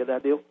might see you at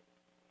that deal?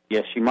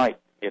 Yes, you might.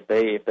 If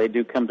they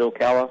do come to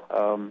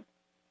Ocala,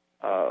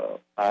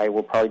 I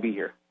will probably be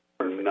here.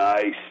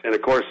 Nice. And,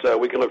 of course,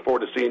 we can look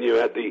forward to seeing you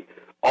at the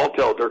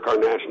Altel Dirt Car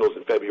Nationals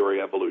in February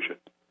at Volusia.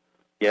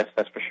 Yes,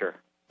 that's for sure.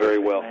 Very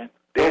well. Man.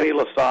 Danny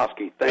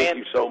Lasoski, thank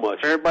you so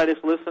much. For everybody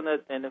that's listening,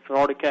 and if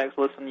Arctic Cat's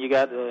listening, you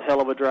got a hell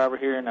of a driver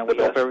here, and we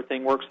hope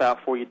everything works out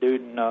for you,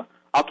 dude. And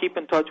I'll keep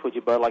in touch with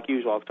you, bud, like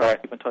usual. I'll try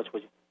to keep in touch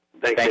with you.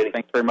 Thanks, Danny.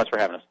 Thanks very much for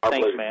having us. Our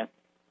Thanks, pleasure. man.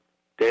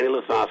 Danny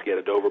Lasoski out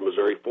of Dover,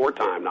 Missouri,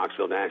 4-time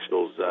Knoxville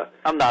Nationals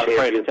I'm not champion.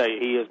 afraid to tell you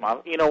he is my.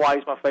 You know why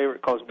he's my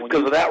favorite? Because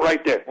of that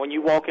right there. When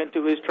you walk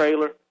into his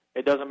trailer,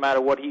 it doesn't matter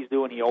what he's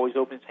doing. He always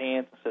opens his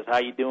hands and says, "How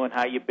you doing?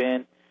 How you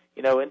been?"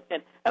 You know, and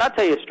I'll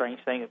tell you a strange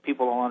thing that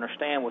people don't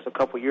understand was a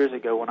couple years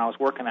ago when I was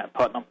working at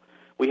Putnam,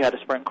 we had a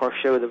sprint car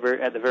show at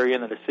the very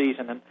end of the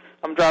season, and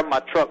I'm driving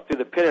my truck through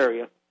the pit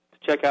area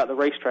to check out the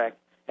racetrack,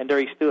 and there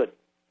he stood.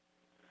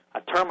 I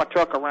turned my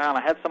truck around.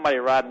 I had somebody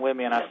riding with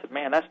me, and I said,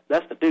 "Man, that's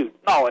the dude."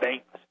 "No, it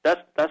ain't.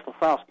 That's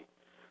Lasoski."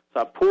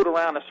 So I pulled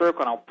around the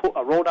circle, and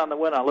I rolled down the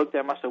window. I looked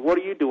at him. I said, "What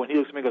are you doing?" He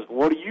looks at me and goes,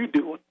 "What are you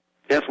doing?"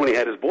 That's when he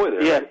had his boy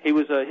there. Yeah, right? he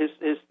was.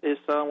 His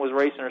son was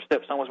racing, or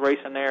stepson was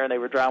racing there, and they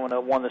were driving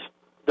one of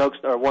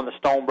the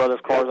Stone Brothers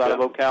cars out of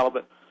Ocala.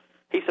 But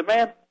he said,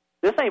 "Man,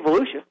 this ain't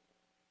Volusia."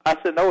 I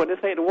said, "No, and this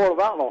ain't the World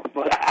of Outlaws."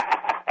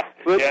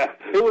 But Yeah.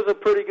 it was a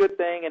pretty good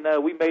thing,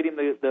 and we made him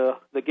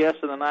the guest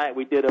of the night.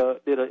 We did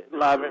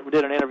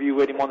an interview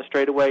with him on the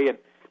straightaway, and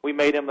we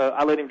made him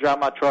I let him drive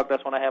my truck.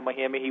 That's when I had my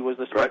Hemi. He was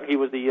the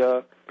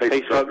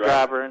pace truck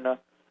driver, and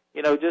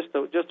you know, just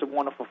a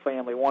wonderful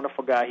family,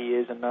 wonderful guy he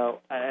is, and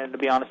to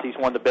be honest, he's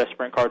one of the best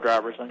sprint car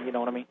drivers, and you know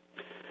what I mean.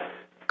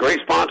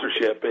 Great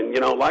sponsorship, and, you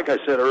know, like I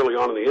said early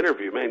on in the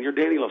interview, man, you're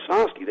Danny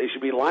Lasoski. They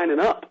should be lining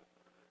up.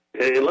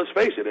 And let's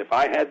face it, if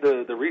I had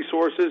the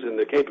resources and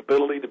the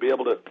capability to be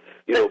able to,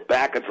 you know,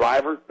 back a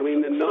driver, I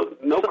mean,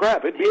 no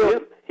crap.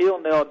 He'll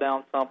nail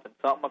down something.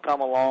 Something will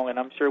come along, and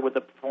I'm sure with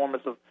the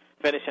performance of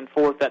finishing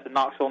fourth at the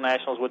Knoxville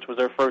Nationals, which was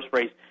their first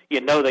race, you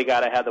know they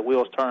got to have the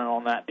wheels turning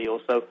on that deal.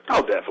 So,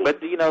 oh, definitely.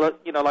 But you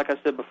know, like I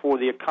said before,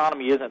 the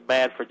economy isn't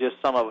bad for just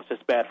some of us;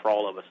 it's bad for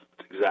all of us.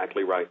 That's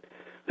exactly right.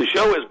 The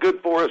show is good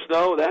for us,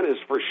 though. That is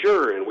for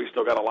sure, and we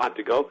still got a lot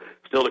to go.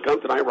 Still to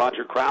come tonight,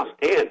 Roger Crouse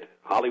and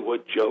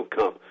Hollywood Joe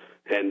Kump.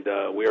 And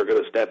we are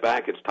going to step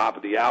back. It's top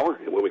of the hour,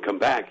 and when we come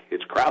back,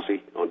 it's Crouse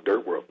on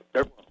Dirt World.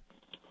 Dirt World.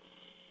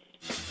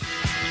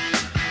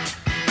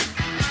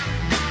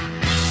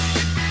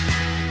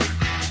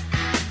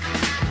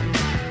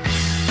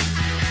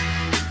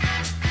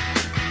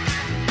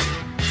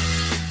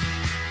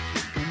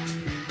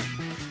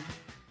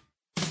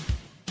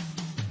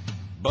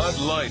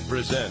 Light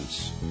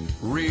presents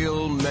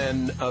Real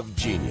Men of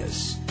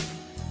Genius.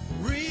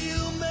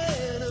 Real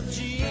men of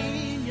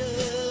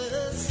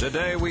genius.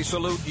 Today we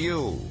salute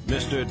you,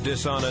 Mr.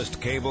 Dishonest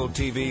Cable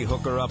TV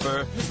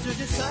Hooker-Upper. Mr.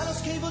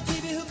 Dishonest Cable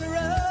TV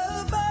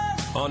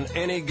Hooker-Upper. On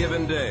any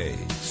given day,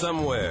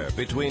 somewhere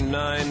between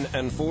 9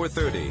 and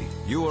 4:30,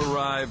 you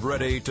arrive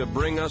ready to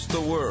bring us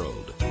the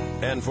world.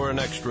 And for an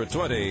extra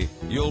 20,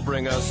 you'll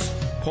bring us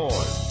porn.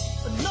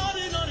 A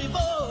naughty, naughty boy.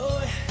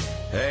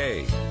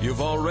 Hey, you've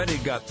already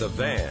got the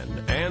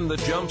van and the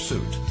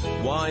jumpsuit.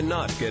 Why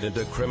not get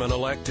into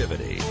criminal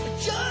activity?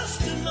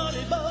 Just a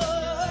naughty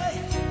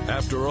boy.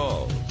 After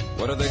all,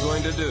 what are they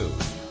going to do?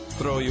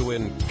 Throw you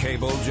in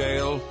cable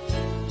jail?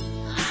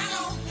 I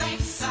don't think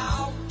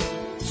so.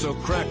 So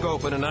crack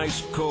open an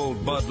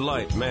ice-cold Bud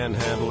Light,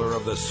 manhandler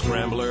of the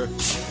Scrambler,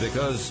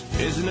 because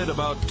isn't it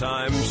about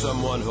time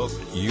someone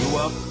hooked you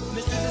up?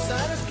 Mr.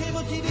 Dishonest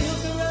Cable TV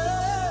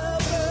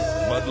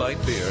Hooker-Upper. Bud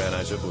Light Beer,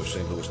 Anheuser-Busch,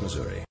 St. Louis,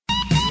 Missouri.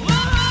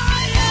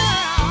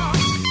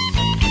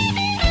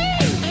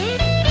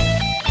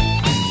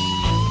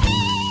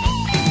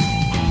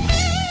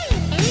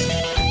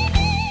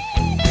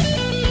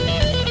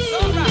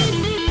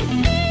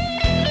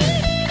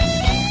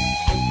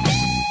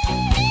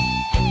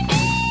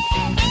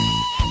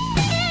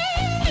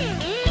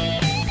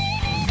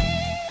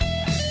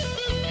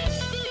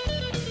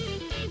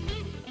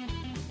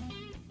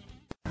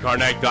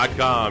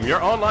 Karnak.com,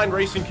 your online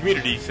racing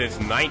community since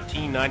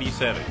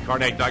 1997.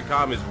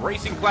 Karnak.com is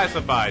racing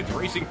classifieds,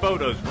 racing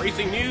photos,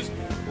 racing news,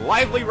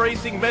 lively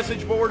racing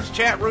message boards,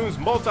 chat rooms,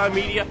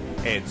 multimedia,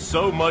 and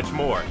so much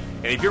more.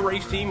 And if your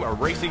race team or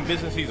racing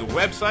business needs a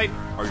website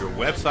or your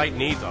website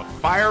needs a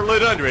fire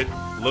lit under it,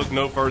 look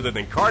no further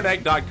than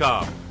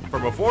Karnak.com.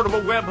 From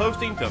affordable web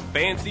hosting to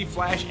fancy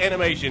flash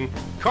animation,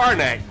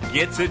 Karnak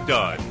gets it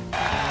done.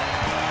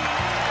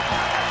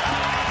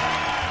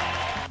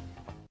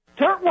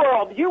 Dirt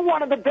World, you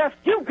wanted the best,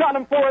 you got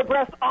him for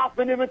abreast,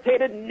 often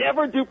imitated,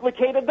 never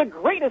duplicated, the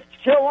greatest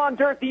show on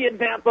dirt, the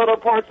Advanced Auto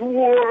Parts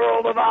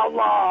World of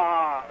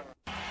Outlaws.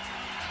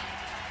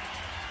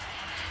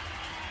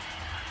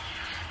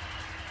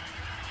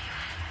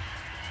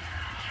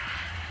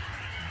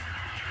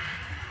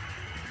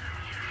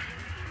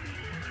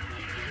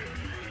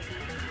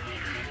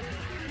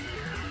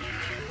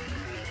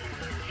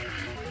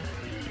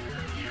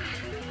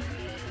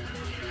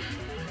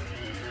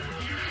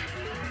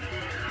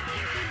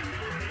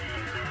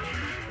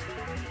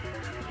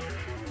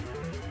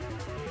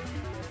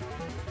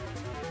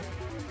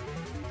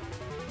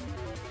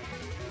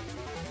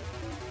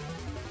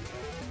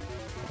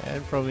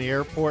 And from the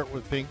airport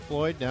with Pink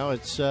Floyd, now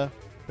it's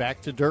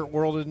back to Dirt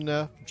World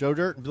and Joe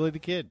Dirt and Billy the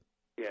Kid.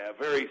 Yeah,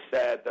 very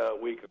sad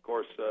week. Of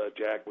course,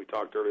 Jack, we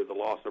talked earlier, the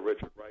loss of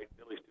Richard Wright.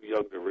 Billy's too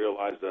young to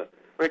realize that.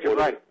 Richard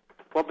Wright.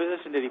 What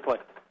position did he play?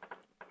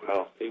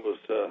 Well, he was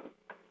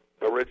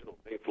original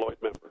Pink Floyd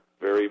member.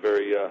 Very,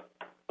 very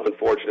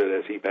unfortunate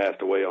as he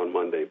passed away on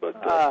Monday.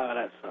 But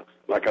that sucks.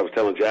 like I was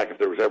telling Jack, if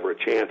there was ever a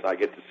chance I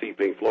get to see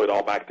Pink Floyd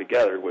all back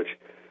together, which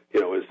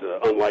is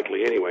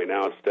unlikely anyway.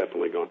 Now it's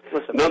definitely gone.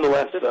 Listen,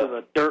 nonetheless, this is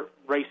a dirt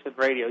racing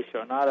radio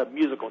show, not a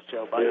musical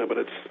show, buddy. Yeah, but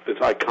it's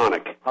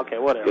iconic. Okay,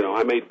 whatever.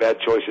 I made bad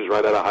choices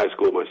right out of high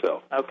school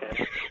myself.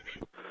 Okay.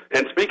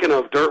 And speaking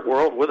of Dirt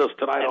World, with us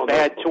tonight on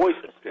bad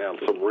choices. Yeah,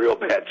 some real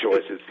bad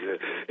choices.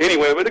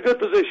 Anyway, I'm in a good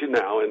position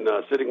now, and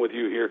sitting with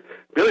you here,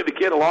 Billy the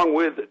Kid, along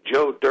with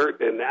Joe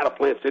Dirt, and out of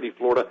Plant City,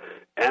 Florida,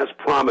 as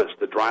promised,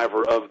 the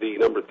driver of the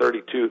number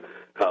 32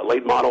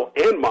 late model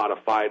and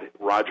modified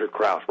Roger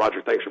Crouse.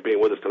 Roger, thanks for being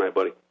with us tonight,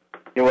 buddy.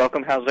 You're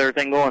welcome. How's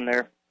everything going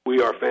there?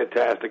 We are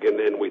fantastic,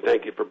 and we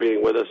thank you for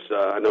being with us.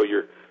 I know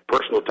your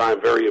personal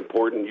time very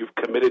important. You've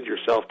committed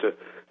yourself to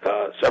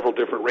several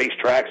different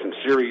racetracks and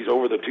series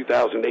over the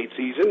 2008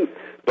 season,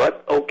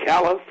 but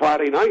Ocala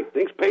Friday night,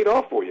 things paid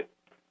off for you.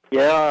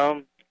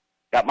 Yeah,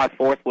 got my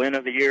fourth win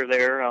of the year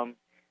there.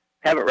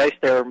 Haven't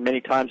raced there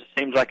many times. It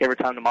seems like every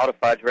time the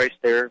modifieds race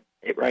there,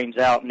 it rains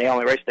out, and they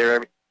only race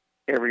there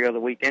every other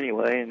week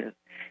anyway, and it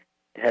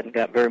hadn't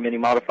got very many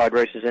modified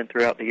races in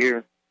throughout the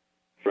year.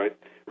 Right.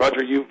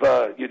 Roger, you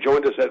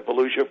joined us at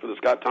Volusia for the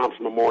Scott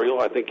Thompson Memorial.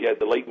 I think you had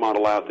the late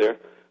model out there.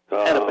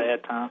 Had a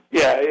bad time.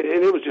 Yeah, and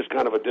it was just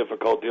kind of a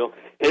difficult deal.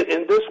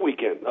 And this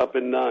weekend up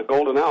in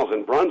Golden Isles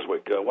in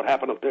Brunswick, what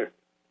happened up there?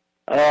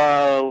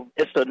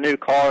 It's a new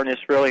car, and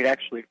it's really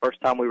actually the first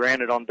time we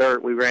ran it on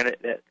dirt. We ran it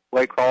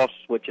at Crouse,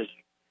 which is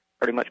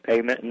pretty much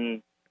pavement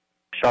in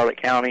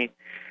Charlotte County.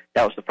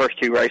 That was the first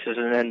two races,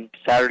 and then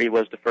Saturday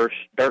was the first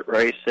dirt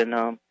race,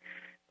 and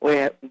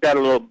we got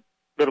a little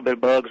bit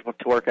of bugs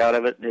to work out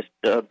of it. This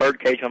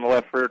bird cage on the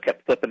left rear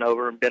kept flipping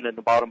over and bending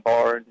the bottom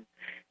bar, and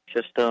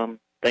just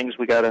things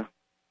we got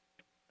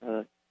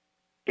to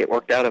get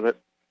worked out of it.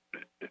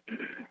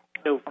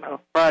 So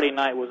Friday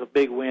night was a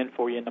big win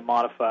for you in the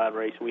modified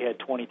race. We had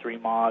 23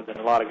 mods, and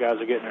a lot of guys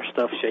are getting their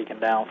stuff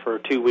shaken down for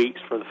 2 weeks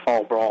for the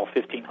fall brawl,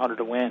 1,500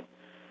 to win.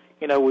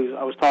 I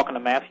was talking to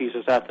Matthews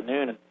this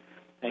afternoon,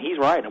 and he's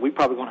right. And we're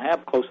probably going to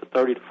have close to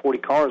 30 to 40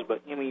 cars,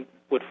 but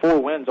with 4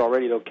 wins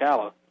already at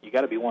Ocala, you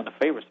got to be one of the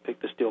favorites to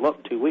pick this deal up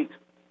in 2 weeks.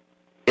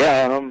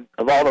 Yeah,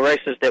 of all the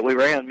races that we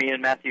ran, me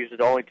and Matthews are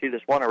the only two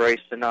that's won a race,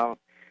 and I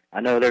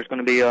know there's going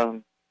to be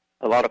a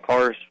lot of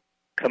cars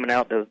coming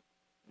out to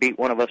beat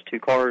one of us two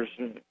cars.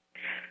 And,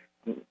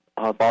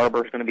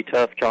 Barber's going to be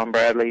tough. John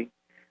Bradley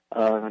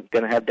going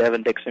to have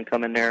Devin Dixon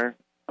come in there.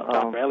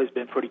 John Bradley's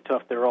been pretty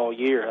tough there all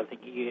year. I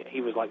think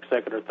he was like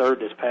second or third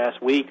this past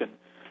week, and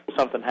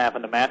something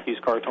happened to Matthews'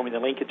 car. He told me the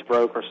linkage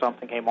broke or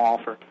something came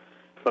off.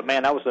 But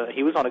man,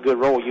 he was on a good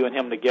roll. You and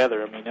him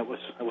together. I mean, it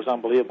was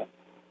unbelievable.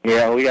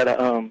 Yeah, we got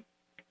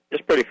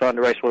it's pretty fun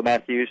to race with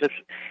Matthews.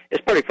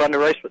 It's pretty fun to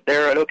race with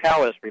there at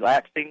Ocala. It's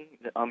relaxing.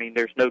 I mean,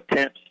 there's no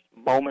tense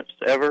moments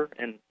ever,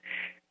 and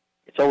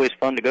it's always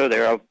fun to go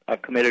there.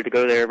 I've committed to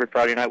go there every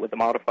Friday night with the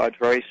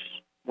modifieds race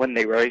when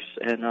they race,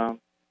 and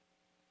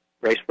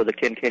race for the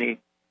Ken Kenny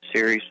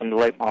series and the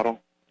late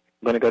model.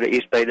 I'm going to go to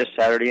East Bay this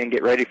Saturday and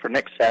get ready for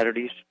next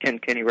Saturday's Ken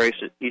Kenny race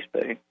at East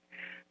Bay.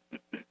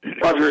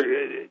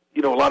 Roger,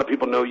 a lot of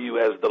people know you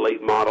as the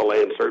late model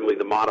and certainly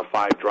the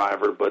modified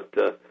driver, but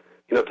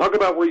talk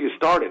about where you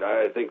started.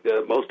 I think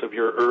most of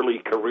your early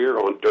career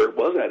on dirt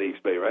was at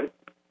East Bay, right?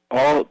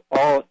 All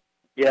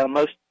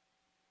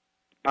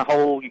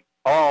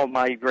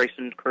my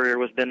racing career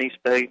was been East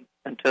Bay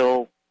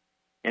until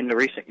in the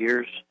recent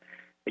years.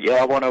 But yeah,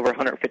 I won over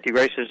 150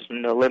 races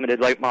in the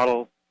limited late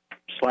model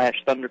 /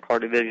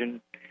 Thundercar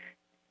division.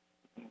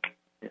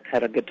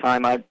 Had a good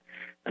time.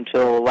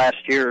 Until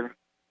last year,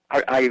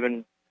 I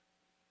even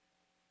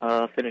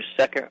finished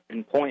second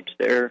in points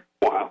there.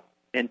 Wow.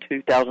 In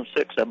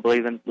 2006, I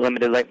believe, in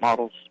limited late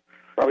models.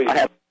 Probably.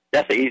 That's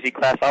an easy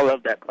class. I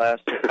love that class.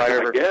 If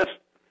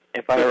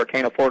I ever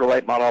can't afford a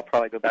late model, I'll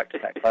probably go back to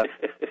that class.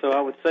 So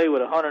I would say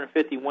with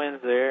 150 wins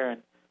there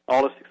and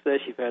all the success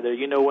you've had there,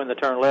 you know when to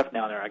turn left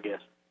down there, I guess.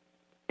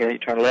 Yeah, you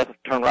turn left,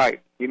 turn right.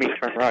 You mean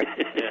turn right.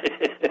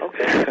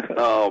 Okay.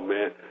 Oh,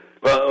 man.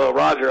 Well,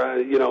 Roger,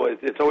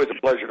 it's always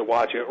a pleasure to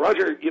watch you.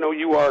 Roger,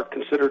 you are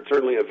considered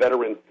certainly a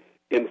veteran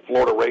in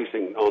Florida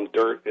racing on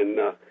dirt, and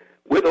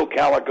with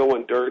Ocala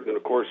going dirt, and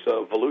of course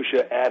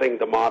Volusia adding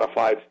the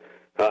modifieds.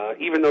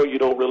 Even though you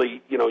don't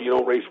really, you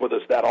don't race with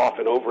us that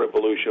often over at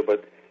Volusia,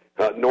 but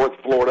North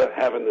Florida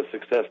having the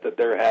success that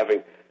they're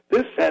having,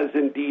 this has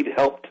indeed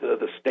helped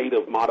the state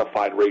of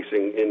modified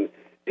racing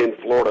in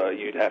Florida.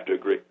 You'd have to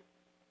agree.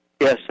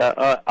 Yes,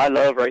 I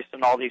love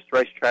racing all these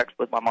racetracks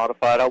with my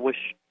modified. I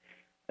wish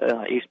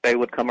East Bay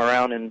would come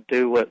around and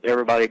do what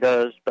everybody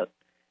does, but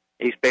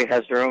East Bay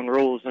has their own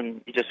rules,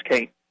 and you just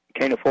can't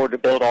afford to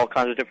build all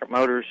kinds of different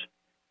motors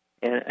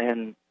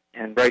and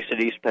race at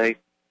East Bay.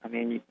 I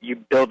mean, you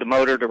build the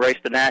motor to race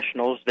the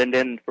Nationals,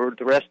 then for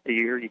the rest of the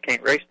year, you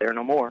can't race there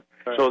no more.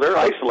 So they're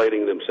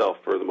isolating themselves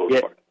for the most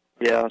part.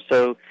 Yeah,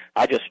 so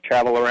I just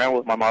travel around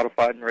with my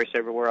modified and race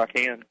everywhere I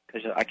can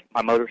because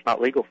my motor's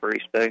not legal for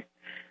East Bay.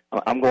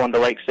 I'm going to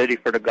Lake City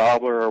for the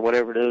Gobbler or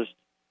whatever it is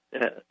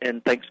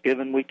in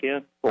Thanksgiving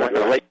weekend. Going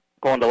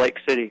to Lake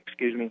City,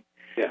 excuse me.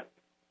 Yeah.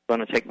 Going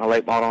to take my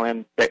late model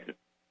and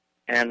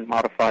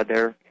modified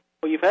there.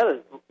 Well, you've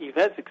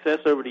had success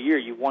over the year.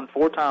 You won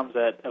 4 times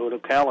at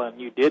Ocala,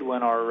 and you did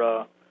win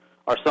our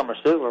Summer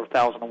Silver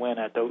 1,000 to win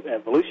at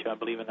Volusia, I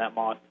believe, in that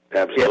mod.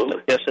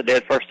 Absolutely. Yes, I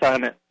did. First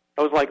time that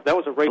was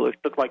a race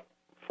that took like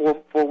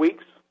four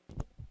weeks.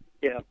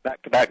 Yeah,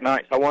 back-to-back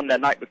nights. I won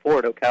that night before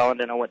at Ocala, and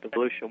then I went to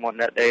Volusia and won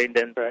that day. And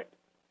then,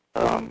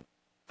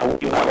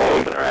 you won the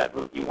opener at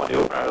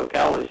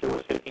Ocala this year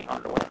was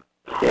 1,500 to win.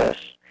 Yes,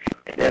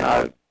 and then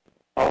I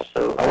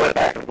went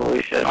back to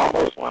Volusia and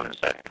almost won the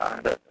second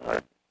time, but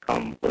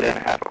come within a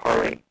half a car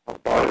length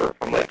of Barber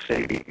from Lake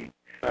City.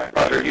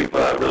 Roger, you've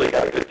really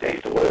got a good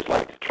taste of what it's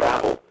like to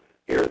travel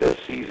here this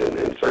season,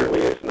 and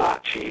certainly it's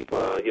not cheap,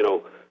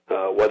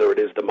 whether it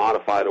is the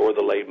modified or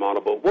the late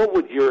model. But what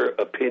would your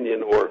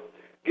opinion or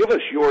give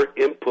us your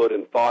input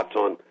and thoughts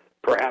on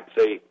perhaps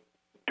a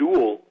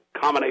dual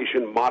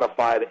combination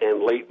modified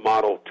and late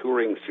model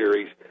touring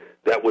series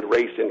that would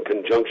race in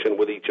conjunction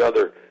with each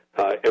other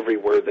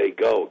everywhere they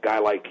go? A guy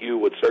like you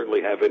would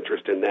certainly have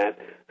interest in that,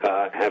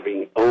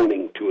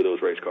 owning 2 of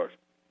those race cars.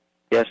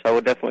 Yes, I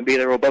would definitely be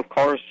there with both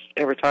cars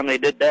every time they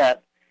did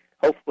that.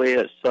 Hopefully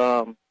it's,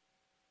 hope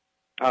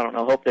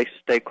they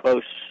stay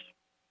close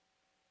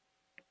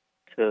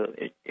to,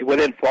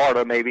 within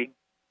Florida maybe,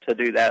 to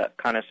do that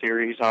kind of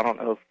series. I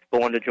don't know if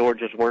going to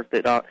Georgia's worth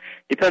it.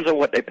 Depends on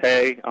what they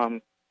pay.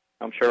 I'm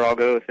sure I'll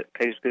go if it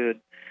pays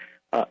good.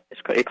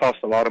 It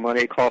costs a lot of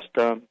money. It costs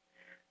 $400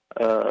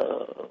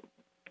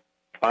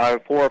 or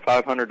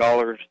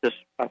 $500.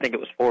 I think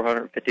it was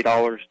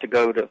 $450 to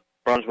go to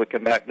Brunswick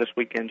and back this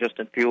weekend just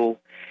in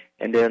fuel.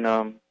 And then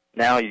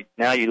now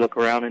you look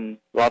around and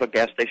a lot of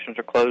gas stations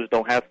are closed,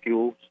 don't have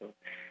fuel. So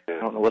I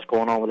don't know what's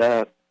going on with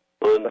that.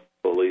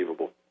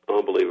 Unbelievable.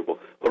 Well,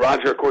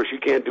 Roger, of course, you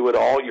can't do it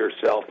all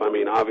yourself. I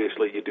mean,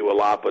 obviously you do a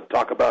lot, but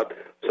talk about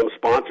some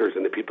sponsors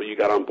and the people you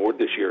got on board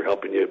this year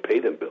helping you pay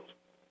them bills.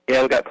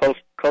 Yeah, we got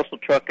Coastal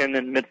Trucking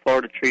and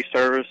Mid-Florida Tree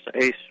Service,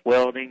 Ace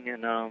Welding,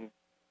 and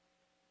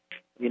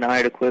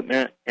United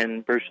Equipment,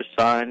 and Bruce's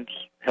Signs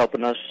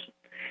helping us.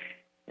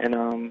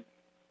 And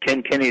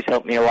Ken Kenny's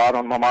helped me a lot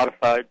on my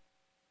modified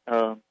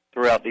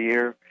throughout the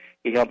year.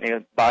 He helped me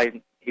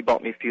buy he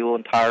bought me fuel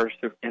and tires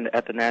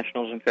at the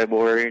Nationals in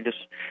February, and just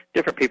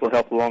different people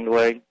helped along the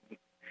way.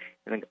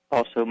 And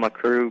also my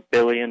crew,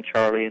 Billy and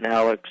Charlie and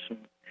Alex, and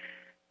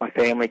my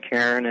family,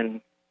 Karen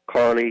and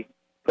Carly,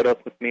 put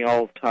up with me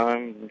all the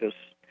time. And just,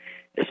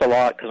 it's a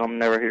lot because I'm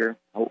never here.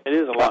 It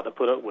is a lot to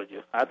put up with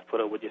you. I have to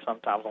put up with you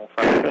sometimes on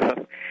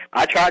Friday.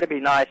 I try to be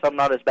nice. I'm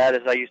not as bad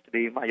as I used to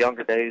be in my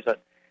younger days.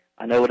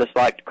 I know what it's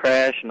like to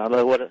crash, and I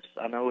know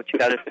what you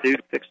got to do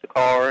to fix the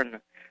car, and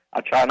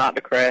I try not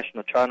to crash,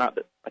 and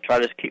I try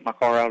to just keep my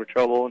car out of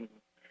trouble, and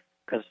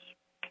because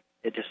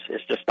it's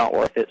just not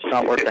worth it. It's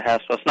not worth the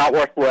hassle. It's not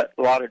worth what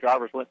a lot of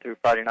drivers went through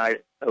Friday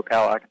night at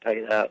Ocala. I can tell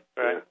you that.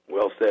 Right.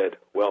 Well said.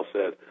 Well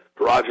said.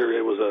 Roger,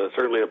 it was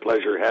certainly a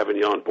pleasure having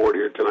you on board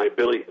here tonight.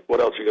 Billy,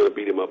 what else are you going to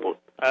beat him up on?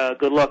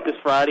 Good luck this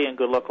Friday and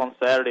good luck on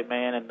Saturday,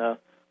 man, and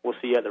we'll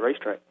see you at the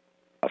racetrack.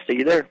 I'll see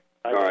you there.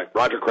 All right.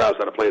 Roger Crouse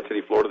out of Plant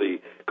City, Florida,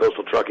 the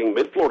Coastal Trucking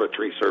Mid-Florida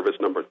Tree Service,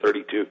 number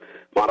 32,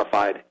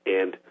 modified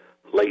and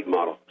late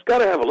model. It's got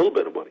to have a little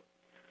bit of money.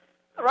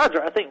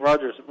 Roger, I think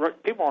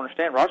people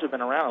understand Roger's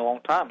been around a long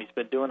time. He's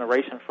been doing the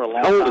racing for a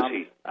long time. How old is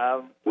he?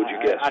 Would you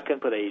guess? I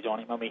couldn't put age on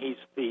him. I mean,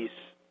 he's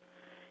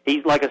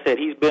like I said,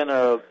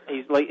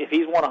 if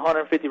he's won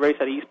 150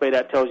 races at East Bay,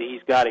 that tells you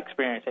he's got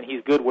experience and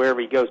he's good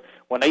wherever he goes.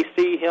 When they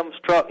see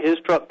his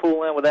truck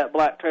pull in with that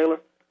black trailer,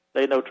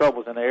 they know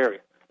trouble's in the area.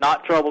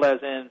 Not trouble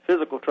as in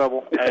physical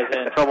trouble, as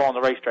in trouble on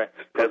the racetrack.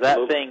 Because that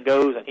thing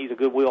goes, and he's a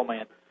good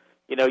wheelman.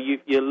 You know, you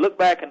look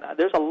back, and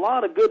there's a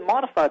lot of good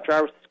modified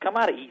drivers that's come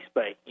out of East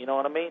Bay. You know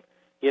what I mean?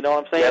 You know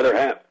what I'm saying? Yeah, there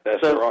have. Yes,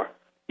 so there are.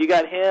 You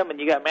got him and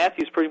you got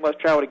Matthews pretty much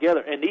travel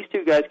together, and these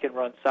two guys can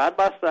run side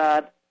by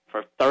side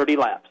for 30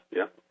 laps.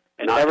 Yeah.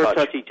 And never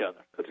touch each other.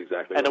 That's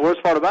exactly And right. the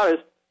worst part about it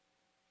is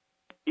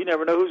you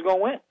never know who's going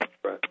to win.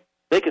 Right.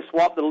 They could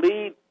swap the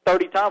lead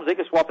 30 times. They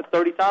could swap it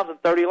 30 times in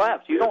 30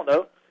 laps. You don't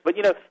know. But,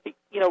 you know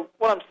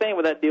what I'm saying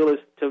with that deal is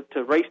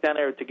to race down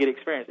there to get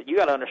experience. You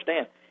got to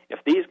understand, if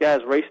these guys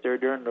race there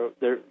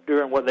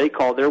during what they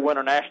call their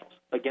winter nationals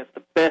against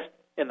the best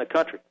in the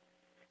country,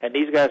 and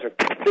these guys are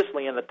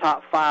consistently in the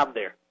top 5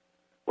 there,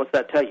 what's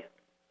that tell you?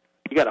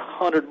 You got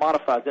 100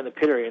 modifieds in the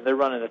pit area, and they're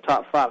running the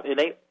top 5.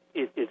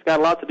 It's got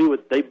a lot to do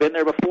with they've been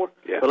there before.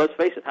 Yeah. But let's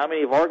face it, how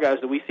many of our guys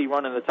do we see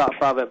running the top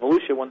 5 at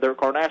Volusia when their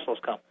car nationals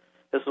come?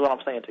 This is what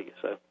I'm saying to you.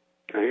 So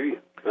I hear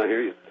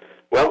you.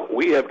 Well,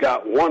 we have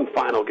got one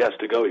final guest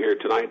to go here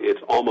tonight. It's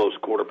almost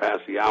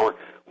 1/4 the hour.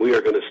 We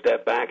are going to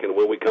step back, and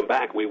when we come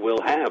back, we will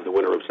have the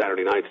winner of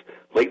Saturday night's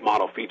late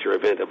model feature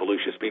event at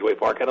Volusia Speedway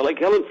Park out of Lake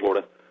Helen,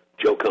 Florida,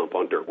 Joe Kump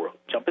on Dirt World.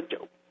 Jumpin'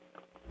 Joe.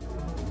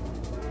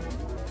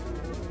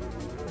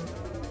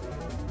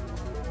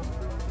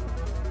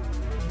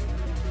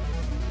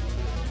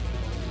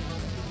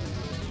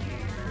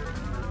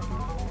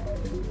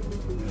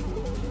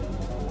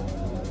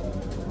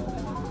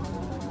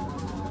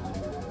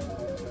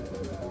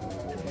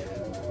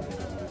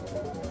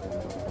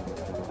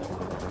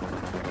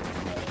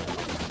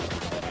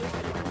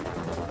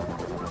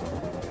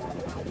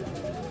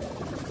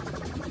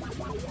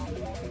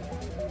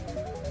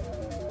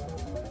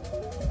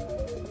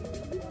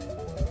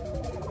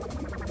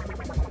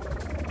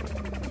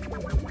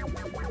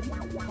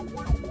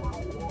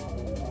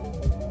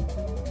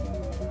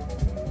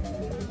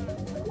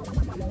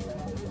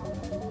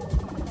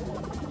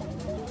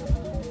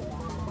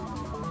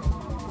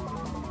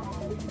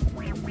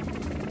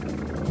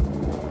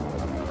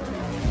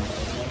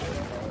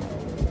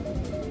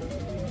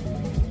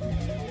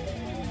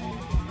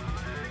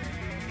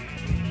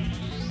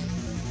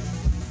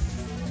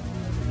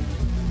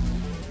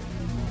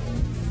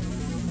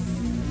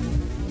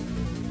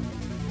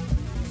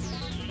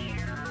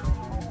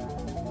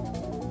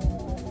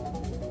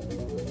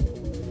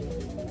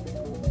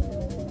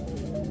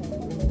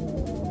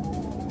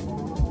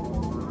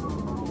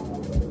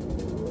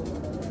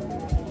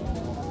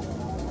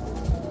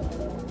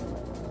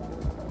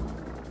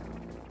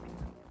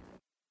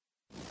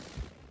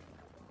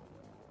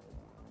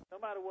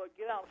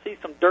 Get out and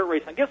see some dirt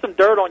racing. Get some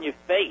dirt on your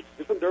face.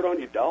 Get some dirt on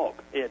your dog.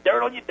 Yeah,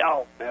 dirt on your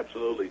dog.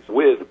 Absolutely.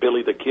 With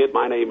Billy the Kid,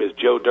 my name is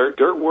Joe Dirt.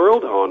 Dirt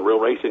World on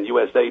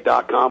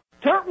RealRacingUSA.com.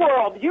 Dirt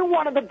World, you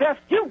wanted the best.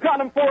 You got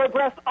him 4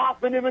 abreast,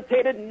 often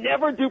imitated,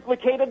 never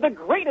duplicated. The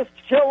greatest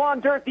show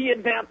on dirt, the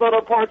Advanced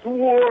Auto Parts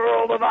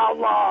World of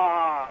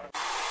Outlaws.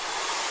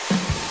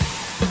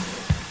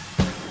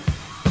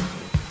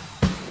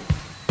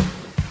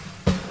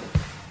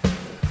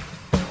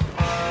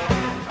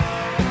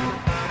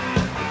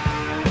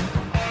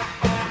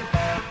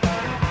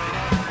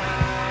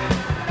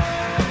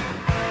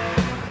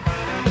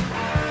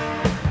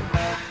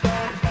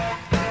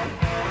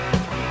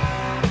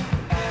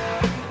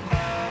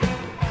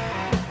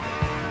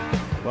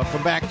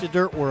 Welcome back to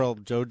Dirt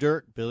World. Joe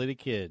Dirt, Billy the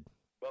Kid.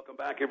 Welcome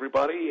back,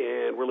 everybody,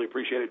 and really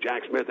appreciate it,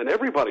 Jack Smith, and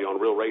everybody on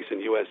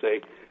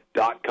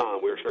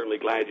RealRacingUSA.com. We're certainly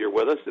glad you're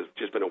with us. It's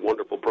just been a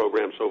wonderful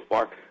program so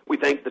far. We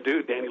thank the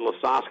dude, Danny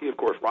Lasoski, of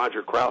course,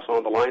 Roger Crouse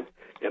on the line,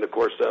 and, of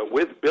course,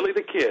 with Billy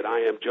the Kid, I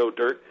am Joe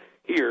Dirt,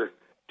 here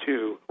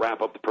to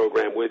wrap up the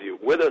program with you.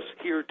 With us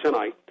here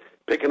tonight,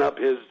 picking up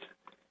his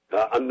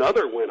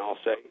Another win, I'll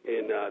say,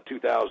 in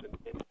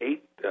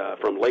 2008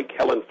 from Lake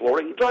Helen,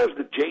 Florida. He drives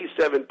the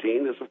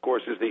J17. This, of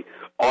course, is the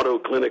Auto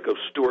Clinic of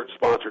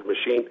Stewart-sponsored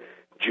machine.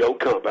 Joe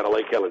Kump out of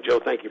Lake Helen. Joe,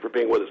 thank you for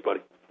being with us,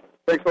 buddy.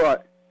 Thanks a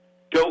lot.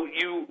 Joe,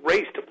 you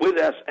raced with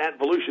us at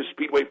Volusia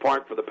Speedway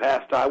Park for the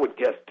past, I would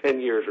guess,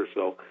 10 years or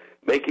so,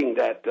 making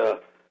that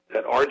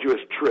arduous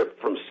trip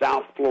from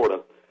South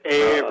Florida.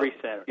 Every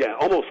Saturday. Yeah,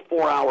 almost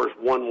 4 hours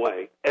one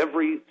way,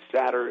 every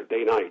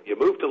Saturday night. You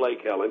moved to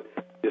Lake Helen.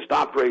 You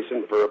stopped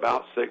racing for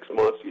about 6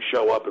 months. You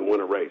show up and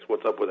win a race.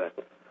 What's up with that?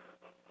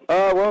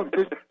 Well, it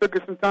just took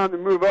us some time to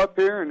move up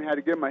here and had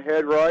to get my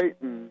head right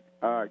and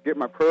get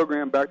my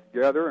program back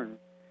together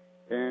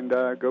and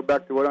go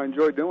back to what I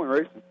enjoy doing,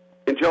 racing.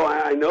 And, Joe,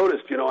 I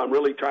noticed, I'm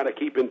really trying to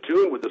keep in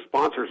tune with the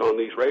sponsors on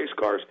these race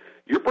cars.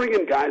 You're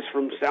bringing guys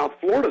from South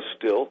Florida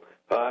still,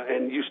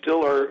 and you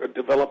still are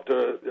developed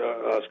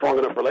a strong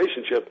enough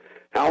relationship.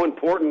 How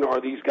important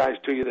are these guys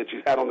to you that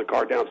you had on the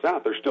car down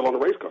south? They're still on the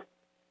race car.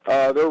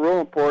 They're real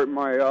important.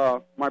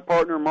 My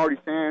partner, Marty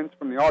Sands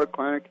from the Auto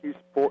Clinic, he's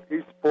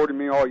supported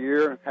me all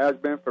year, has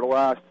been for the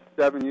last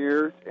 7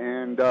 years.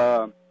 And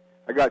I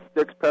got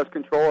Sticks Pest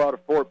Control out of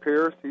Fort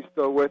Pierce. He's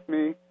still with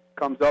me.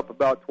 Comes up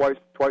about twice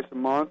a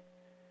month.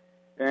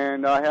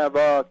 And I have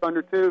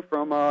Thunder 2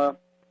 from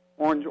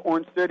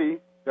Orange City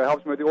that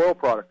helps me with the oil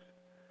products.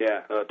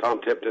 Yeah,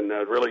 Tom Tipton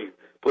really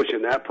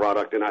pushing that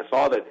product. And I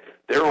saw that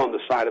they're on the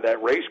side of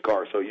that race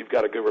car, so you've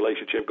got a good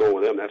relationship going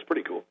with them. That's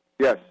pretty cool.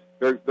 Yes,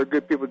 they're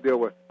good people to deal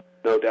with.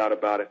 No doubt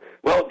about it.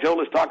 Well, Joe,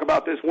 let's talk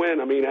about this win.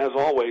 As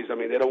always,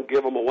 they don't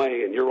give them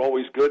away, and you're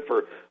always good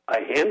for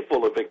a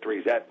handful of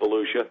victories at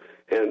Volusia.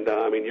 And,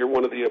 you're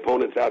one of the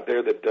opponents out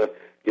there that,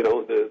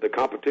 the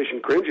competition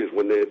cringes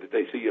when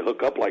they see you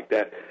hook up like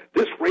that.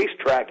 This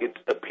racetrack, it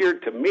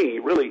appeared to me,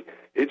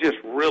 it just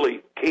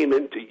really came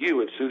into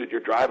you and suited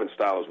your driving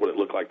style is what it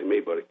looked like to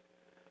me, buddy.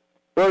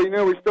 Well,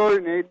 we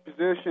started in 8th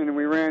position, and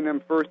we ran them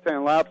first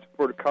 10 laps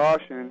before the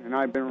caution, and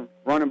I've been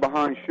running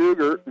behind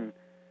Shugart, and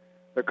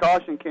the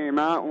caution came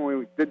out when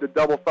we did the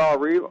double foul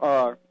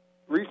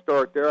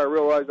restart there. I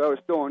realized I was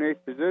still in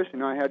 8th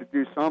position. I had to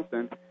do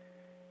something.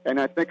 And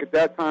I think at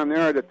that time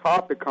there, the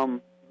top had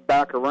come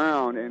back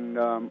around,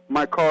 and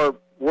my car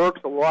works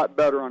a lot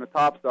better on the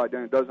top side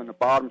than it does on the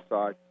bottom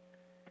side.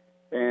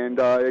 And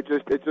it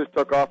just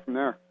took off from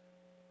there.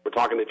 We're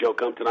talking to Joe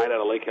Kump tonight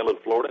out of Lake Helen,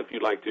 Florida. If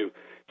you'd like to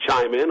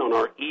chime in on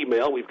our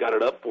email, we've got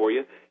it up for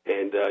you.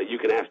 And you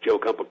can ask Joe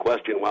Kump a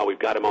question while we've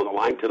got him on the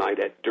line tonight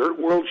at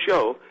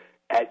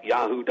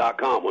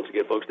dirtworldshow@yahoo.com. Once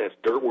again, folks, that's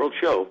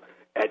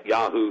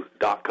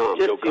dirtworldshow@yahoo.com.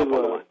 Joe Kump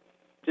on the line.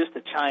 Just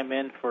to chime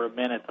in for a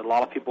minute, a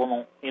lot of people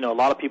know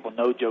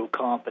Joe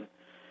Kump, and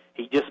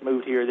he just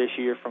moved here this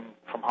year from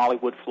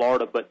Hollywood,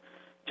 Florida. But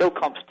Joe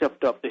Kump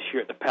stepped up this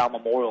year at the Powell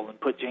Memorial and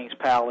put James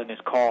Powell in his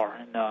car,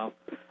 and I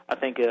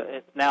think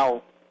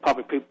now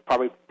probably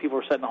people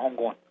are sitting at home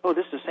going, "Oh,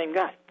 this is the same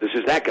guy. This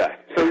is that guy."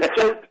 So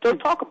Joe,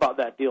 talk about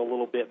that deal a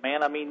little bit,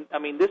 man.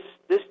 This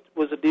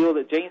was a deal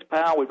that James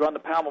Powell. We run the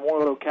Powell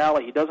Memorial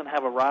Ocala. He doesn't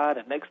have a ride,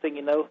 and next thing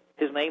you know,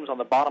 his name's on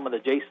the bottom of the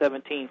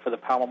J17 for the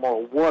Powell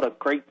Memorial. What a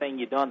great thing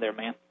you done there,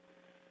 man.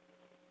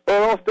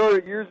 Well, it all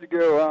started years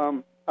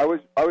ago. I was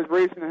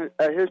racing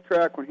at his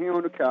track when he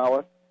owned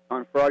Ocala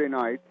on Friday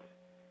nights,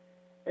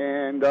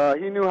 and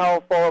he knew how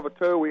far of a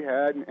tow we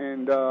had,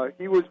 and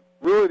he was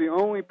really the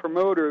only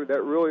promoter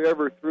that really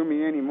ever threw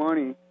me any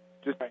money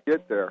just to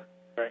get there.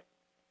 Right.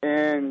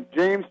 And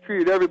James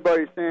treated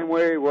everybody the same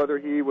way, whether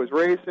he was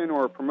racing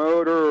or a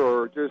promoter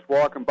or just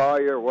walking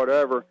by you or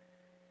whatever.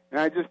 And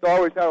I just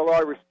always had a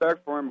lot of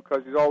respect for him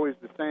because he's always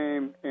the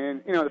same.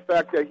 And, the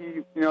fact that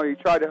he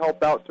tried to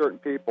help out certain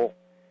people.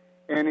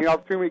 And the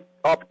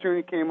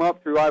opportunity came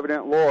up through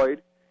Ivan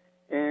Lloyd,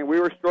 and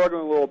we were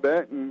struggling a little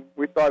bit, and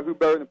we thought who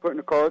better than put in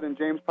the car than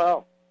James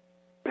Powell.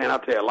 Man, I'll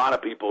tell you, a lot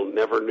of people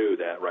never knew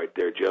that right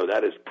there, Joe.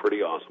 That is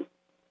pretty awesome.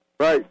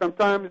 Right.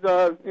 Sometimes,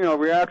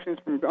 reactions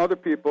from other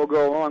people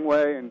go a long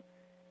way. And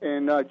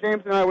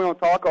James and I, we don't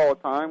talk all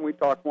the time. We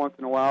talk once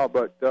in a while.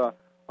 But I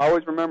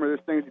always remember there's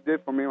things he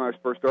did for me when I was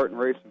first starting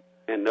racing.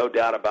 And no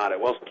doubt about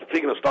it. Well,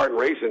 speaking of starting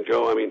racing,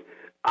 Joe,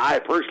 I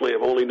personally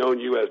have only known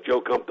you as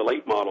Joe Kump, the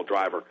late model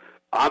driver.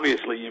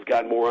 Obviously, you've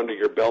got more under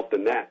your belt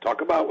than that.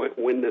 Talk about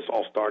when this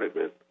all started,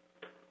 man.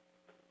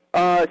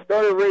 I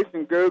started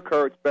racing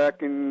go-karts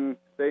back in,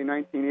 say,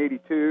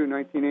 1982,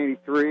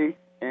 1983,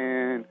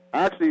 and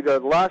actually the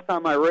last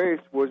time I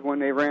raced was when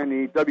they ran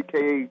the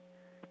WKA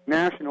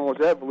Nationals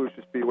at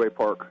Volusia Speedway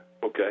Park.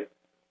 Okay.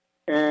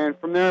 And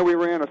from there we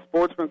ran a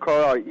sportsman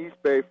car out of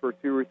East Bay for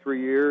 2 or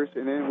 3 years,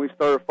 and then we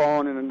started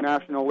following in the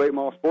National Late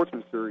Model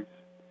Sportsman Series.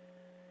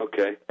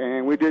 Okay.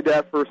 And we did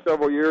that for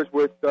several years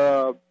with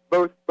both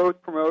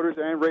promoters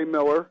and Ray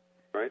Miller.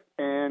 Right.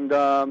 And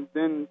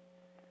then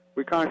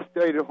we kind of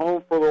stayed at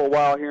home for a little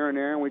while here and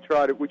there, and we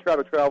try to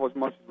travel as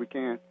much as we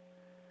can.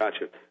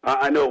 Gotcha.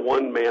 I know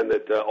one man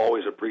that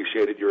always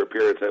appreciated your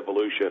appearance at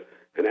Volusia,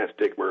 and that's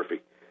Dick Murphy.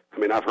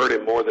 I've heard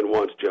him more than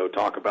once, Joe,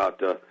 talk about,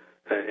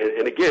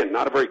 and again,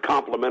 not a very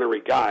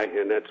complimentary guy,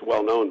 and that's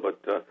well known, but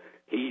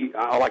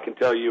all I can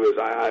tell you is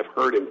I've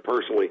heard him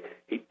personally.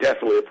 He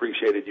definitely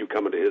appreciated you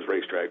coming to his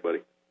racetrack, buddy.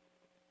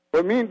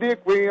 But me and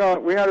Dick, we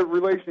had a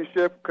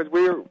relationship because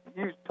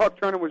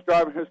Tuck Turner was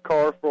driving his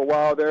car for a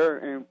while there,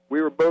 and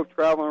we were both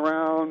traveling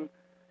around,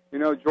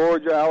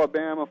 Georgia,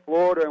 Alabama,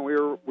 Florida, and we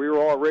were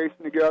all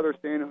racing together,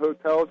 staying in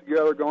hotels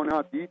together, going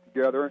out to eat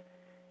together.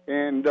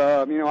 And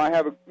I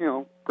have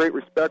a great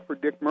respect for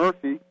Dick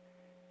Murphy.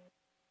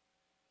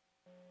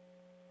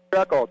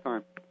 Track all the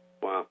time.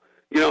 Wow.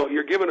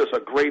 You're giving us a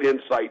great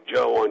insight,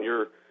 Joe, on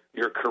your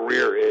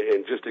career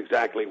and just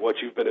exactly what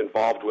you've been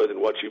involved with and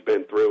what you've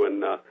been through,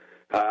 and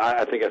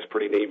I think that's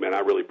pretty neat, man.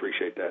 I really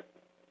appreciate that.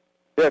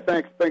 Yeah,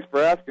 thanks. Thanks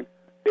for asking.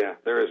 Yeah,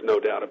 there is no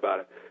doubt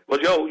about it. Well,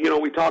 Joe,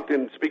 we talked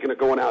speaking of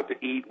going out to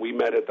eat, we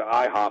met at the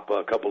IHOP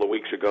a couple of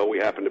weeks ago. We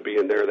happened to be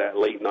in there that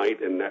late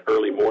night and that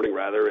early morning,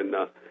 rather, and,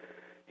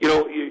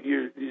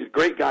 you're a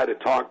great guy to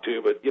talk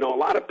to, but, a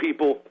lot of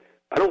people,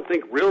 I don't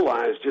think,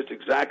 realize just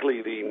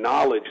exactly the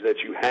knowledge that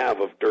you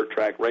have of dirt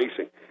track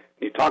racing.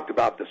 You talked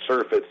about the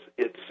surface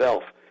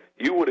itself.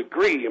 You would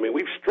agree,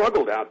 we've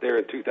struggled out there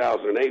in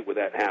 2008 with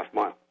that half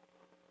mile.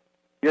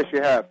 Yes,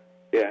 you have.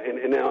 Yeah,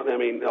 and now,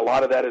 a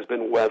lot of that has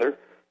been weather,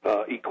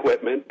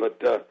 equipment,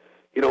 but,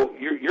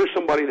 you're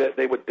somebody that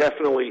they would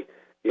definitely,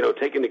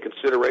 take into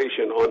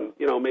consideration on,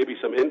 maybe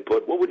some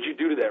input. What would you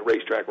do to that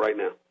racetrack right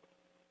now?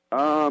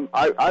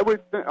 I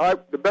would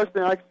the best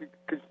thing I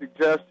could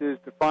suggest is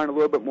to find a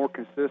little bit more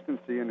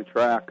consistency in the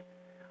track.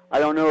 I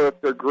don't know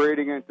if they're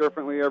grading it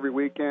differently every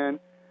weekend,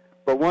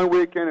 but one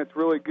weekend it's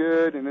really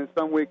good, and then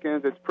some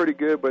weekends it's pretty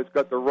good, but it's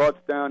got the ruts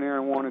down there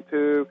in 1 and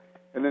 2.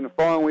 And then the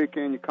following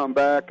weekend you come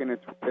back and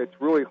it's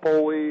really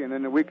holy, and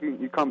then the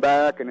weekend you come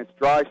back and it's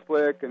dry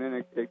slick, and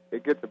then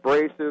it gets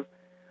abrasive.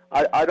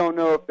 I don't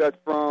know if that's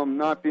from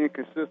not being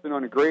consistent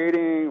on the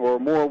grading or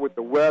more with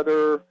the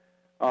weather.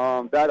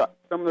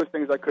 Some of those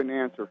things I couldn't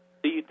answer.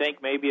 Do you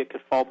think maybe it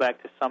could fall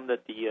back to some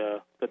that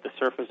the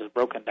surface is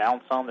broken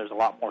down some? There's a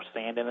lot more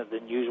sand in it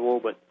than usual,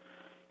 but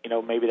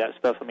maybe that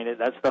stuff.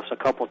 That stuff's a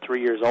couple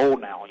 3 years old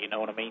now. You know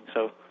what I mean?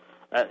 So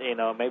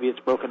maybe it's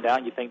broken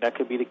down. You think that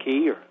could be the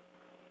key, or?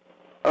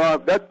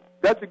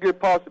 That's a good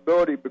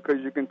possibility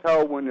because you can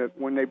tell when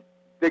they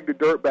dig the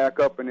dirt back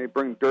up and they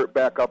bring dirt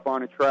back up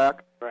on a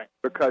track, right?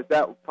 Because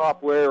that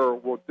top layer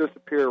will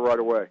disappear right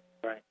away,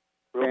 right?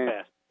 Real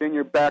fast. Then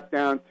you're back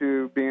down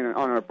to being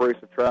on an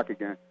abrasive track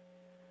again.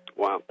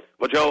 Wow.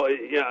 Well, Joe,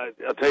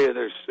 I'll tell you,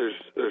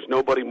 there's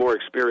nobody more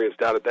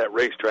experienced out at that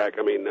racetrack.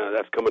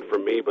 That's coming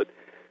from me, but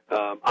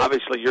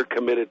obviously you're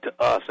committed to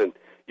us, and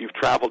you've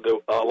traveled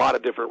to a lot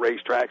of different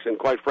racetracks, and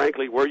quite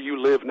frankly, where you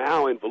live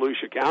now in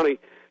Volusia County,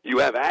 you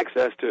have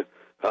access to,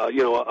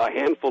 a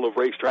handful of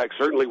racetracks,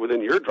 certainly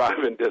within your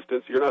driving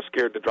distance. You're not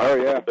scared to drive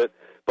a little bit.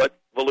 But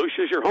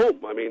Volusia's your home.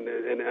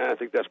 And I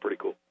think that's pretty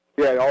cool.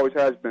 Yeah, it always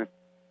has been.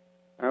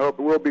 I hope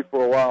it will be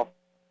for a while.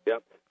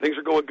 Yep. Things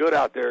are going good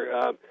out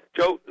there.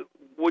 Joe,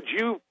 would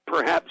you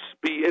perhaps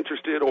be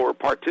interested or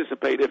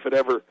participate if it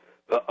ever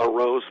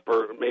arose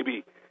for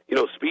maybe,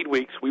 speed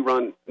weeks? We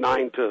run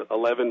 9 to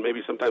 11,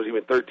 maybe sometimes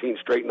even 13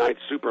 straight nights,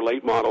 super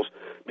late models.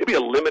 Maybe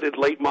a limited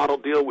late model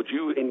deal. Would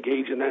you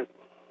engage in that?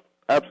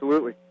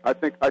 Absolutely. I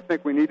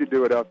think we need to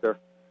do it out there.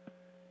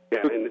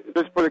 Yeah,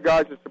 just for the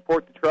guys that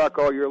support the track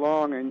all year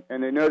long,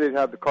 and they know they'd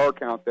have the car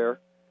count there.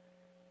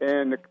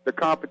 And the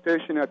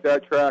competition at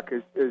that track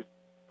is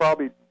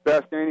probably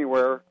best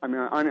anywhere.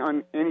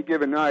 On any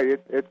given night,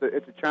 it's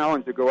a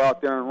challenge to go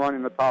out there and run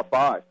in the top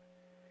 5.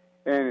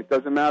 And it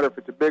doesn't matter if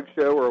it's a big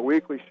show or a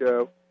weekly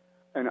show.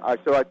 And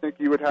so I think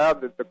you would have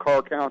the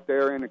car count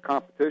there and the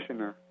competition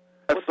there.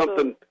 That's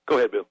something. Go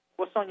ahead, Bill.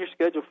 What's on your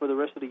schedule for the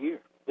rest of the year?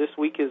 This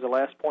week is the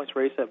last points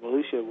race at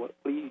Volusia. What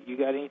you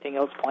got anything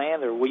else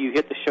planned, or will you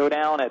hit the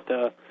showdown at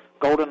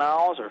Golden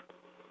Isles? Or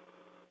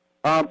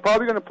I'm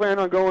probably going to plan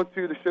on going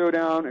to the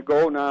showdown at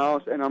Golden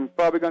Isles, and I'm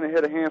probably going to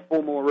hit a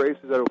handful more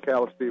races at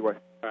Ocala Speedway.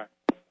 All right.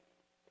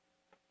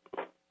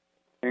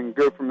 And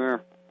go from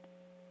there.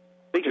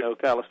 Speaking of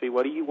Ocala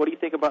Speedway, what do you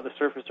think about the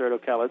surface there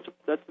at Ocala?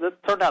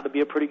 That turned out to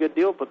be a pretty good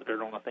deal, put the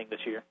dirt on the thing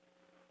this year.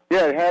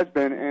 Yeah, it has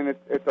been, and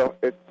it's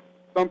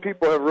some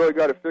people have really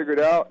got to figure it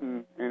out,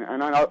 and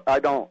I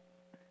don't.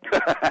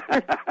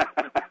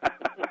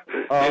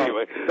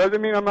 Anyway,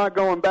 doesn't mean I'm not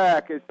going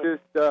back. It's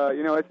just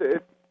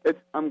it's.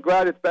 I'm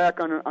glad it's back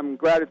I'm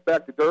glad it's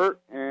back to dirt,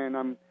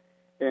 and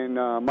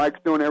Mike's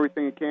doing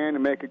everything he can to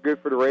make it good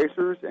for the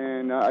racers,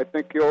 and I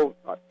think he'll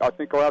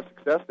have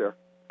success there.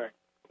 Right.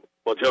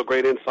 Well, Joe,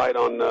 great insight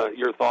on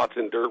your thoughts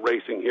in dirt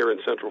racing here in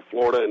Central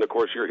Florida, and of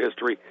course your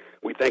history.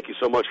 We thank you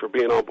so much for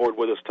being on board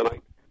with us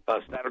tonight.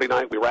 Saturday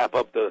night we wrap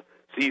up the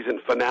season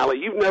finale.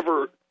 You've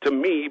never, to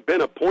me,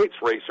 been a points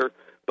racer,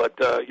 but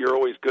you're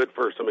always good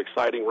for some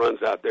exciting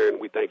runs out there, and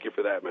we thank you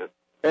for that, man.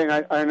 And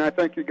I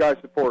thank you guys'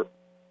 support.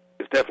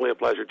 It's definitely a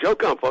pleasure. Joe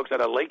Kump, folks,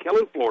 out of Lake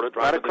Helen, Florida.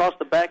 Right across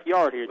the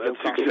backyard here, Joe Kump.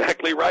 That's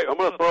exactly right. I'm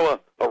going to throw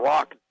a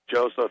rock,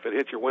 Joe, so if it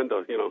hits your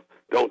window,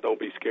 don't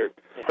be scared.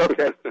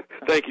 Okay.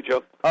 Thank you,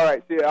 Joe. All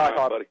right. See you. All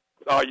right, buddy.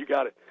 Oh, you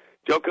got it.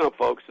 Joe Kump,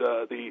 folks,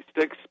 the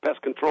Sticks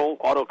Pest Control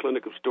Auto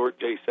Clinic of Stewart,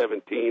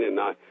 J17, and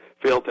I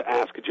failed to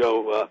ask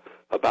Joe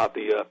a about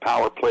the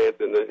power plant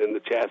and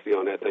the chassis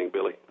on that thing,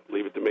 Billy.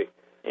 Leave it to me.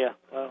 Yeah,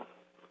 well,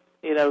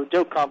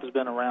 Joe Kump has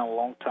been around a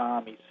long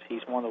time.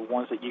 He's one of the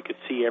ones that you could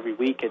see every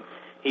week, and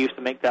he used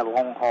to make that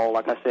long haul,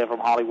 like I said, from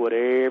Hollywood.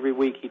 Every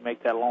week he'd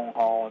make that long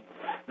haul. And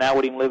now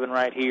with him living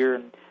right here,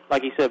 and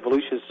like he said,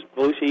 Volusia,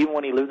 even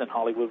when he lived in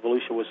Hollywood,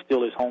 Volusia was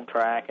still his home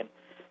track. And,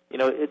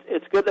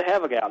 it's good to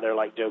have a guy out there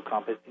like Joe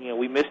Kump.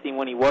 We missed him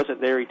when he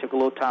wasn't there. He took a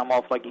little time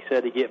off, like he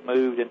said, to get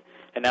moved, and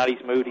now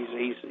he's moved.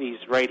 He's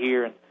right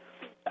here. And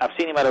I've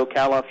seen him at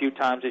Ocala a few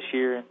times this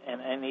year,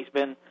 and he's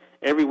been,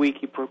 every week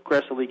he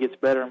progressively gets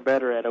better and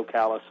better at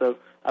Ocala. So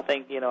I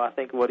think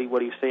what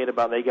he's saying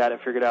about they got it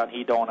figured out, and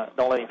he don't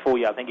let him fool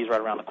you. I think he's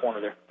right around the corner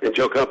there. And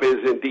Joe Kump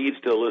is indeed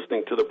still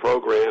listening to the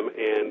program,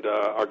 and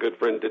our good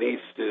friend Denise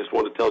just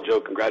want to tell Joe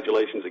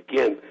congratulations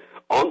again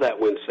on that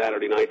win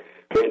Saturday night.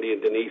 Randy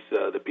and Denise,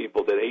 the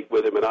people that ate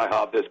with him at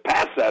IHOP this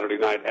past Saturday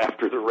night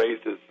after the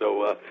races.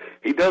 So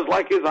he does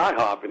like his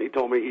IHOP, and he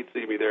told me he'd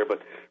see me there.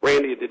 But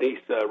Randy and Denise,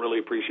 really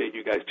appreciate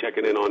you guys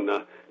checking in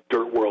on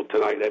Dirt World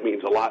tonight. That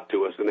means a lot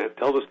to us, and that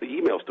tells us the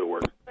email still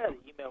works. Yeah, the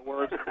email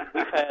works.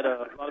 We've had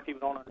a lot of people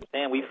don't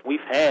understand.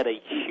 We've had a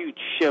huge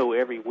show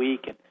every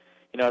week, and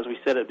as we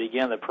said at the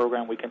beginning of the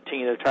program, we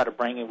continue to try to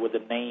bring in with the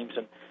names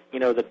and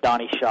the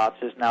Donnie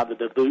Schatzes, now the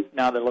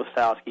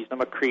Lasoskis, the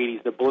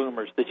McCready's, the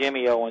Bloomers, the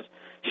Jimmy Owens,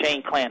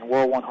 Shane Clanton,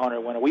 World 100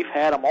 winner. We've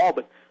had them all,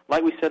 but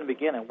like we said in the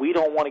beginning, we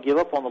don't want to give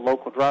up on the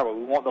local driver.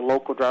 We want the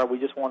local driver. We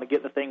just want to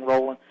get the thing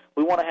rolling.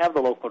 We want to have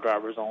the local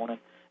drivers on,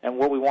 and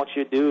what we want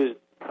you to do is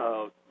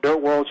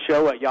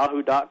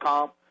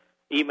dirtworldshow@yahoo.com.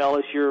 Email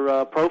us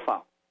your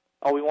profile.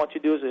 All we want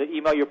you to do is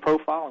email your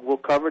profile, and we'll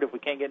cover it. If we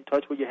can't get in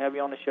touch with you, have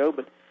you on the show.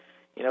 But,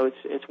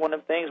 it's one of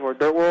them things where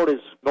Dirt World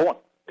is going.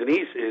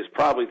 Denise is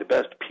probably the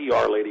best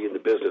PR lady in the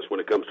business when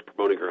it comes to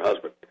promoting her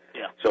husband.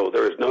 Yeah. So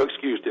there is no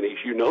excuse, Denise.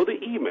 You know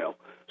the email.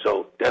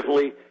 So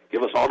definitely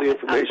give us all the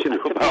information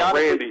about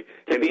Randy,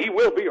 and he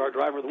will be our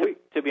driver of the week.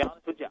 To be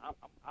honest with you,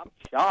 I'm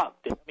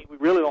shocked. I mean, we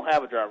really don't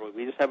have a driver.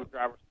 We just have a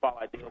driver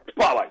spotlight deal.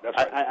 Spotlight, that's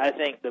right. I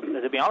think, to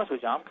be honest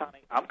with you, I'm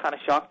kind of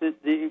shocked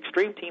that the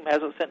Extreme team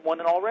hasn't sent one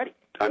in already.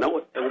 I know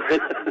it.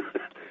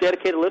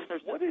 Dedicated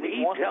listeners. What did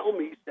he tell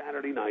me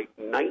Saturday night?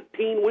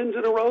 19 wins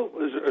in a row?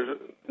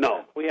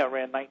 No. We haven't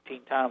ran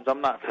 19 times.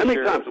 I'm not sure. How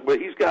many times? Well,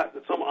 he's got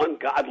some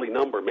ungodly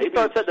number. Maybe he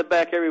starts at the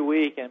back every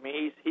week. I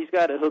mean, he's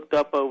got it hooked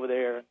up over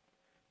there.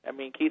 I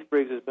mean, Keith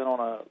Briggs has been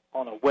on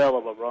a well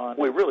of a run.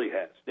 Well, he really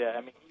has. Yeah,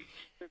 I mean,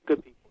 they're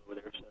good people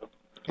over there. So.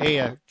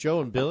 Hey,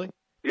 Joe and Billy.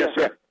 Yes,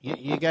 sir.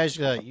 You guys,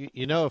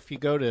 if you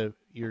go to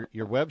your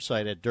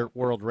website at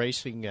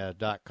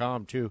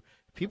dirtworldracing.com too,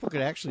 people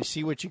can actually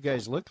see what you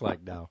guys look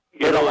like now.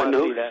 You don't want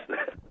to see that.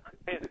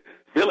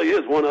 Billy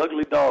is one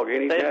ugly dog,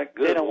 ain't he, Jack?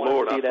 Good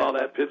Lord, I saw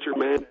that picture,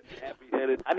 man. Happy-headed.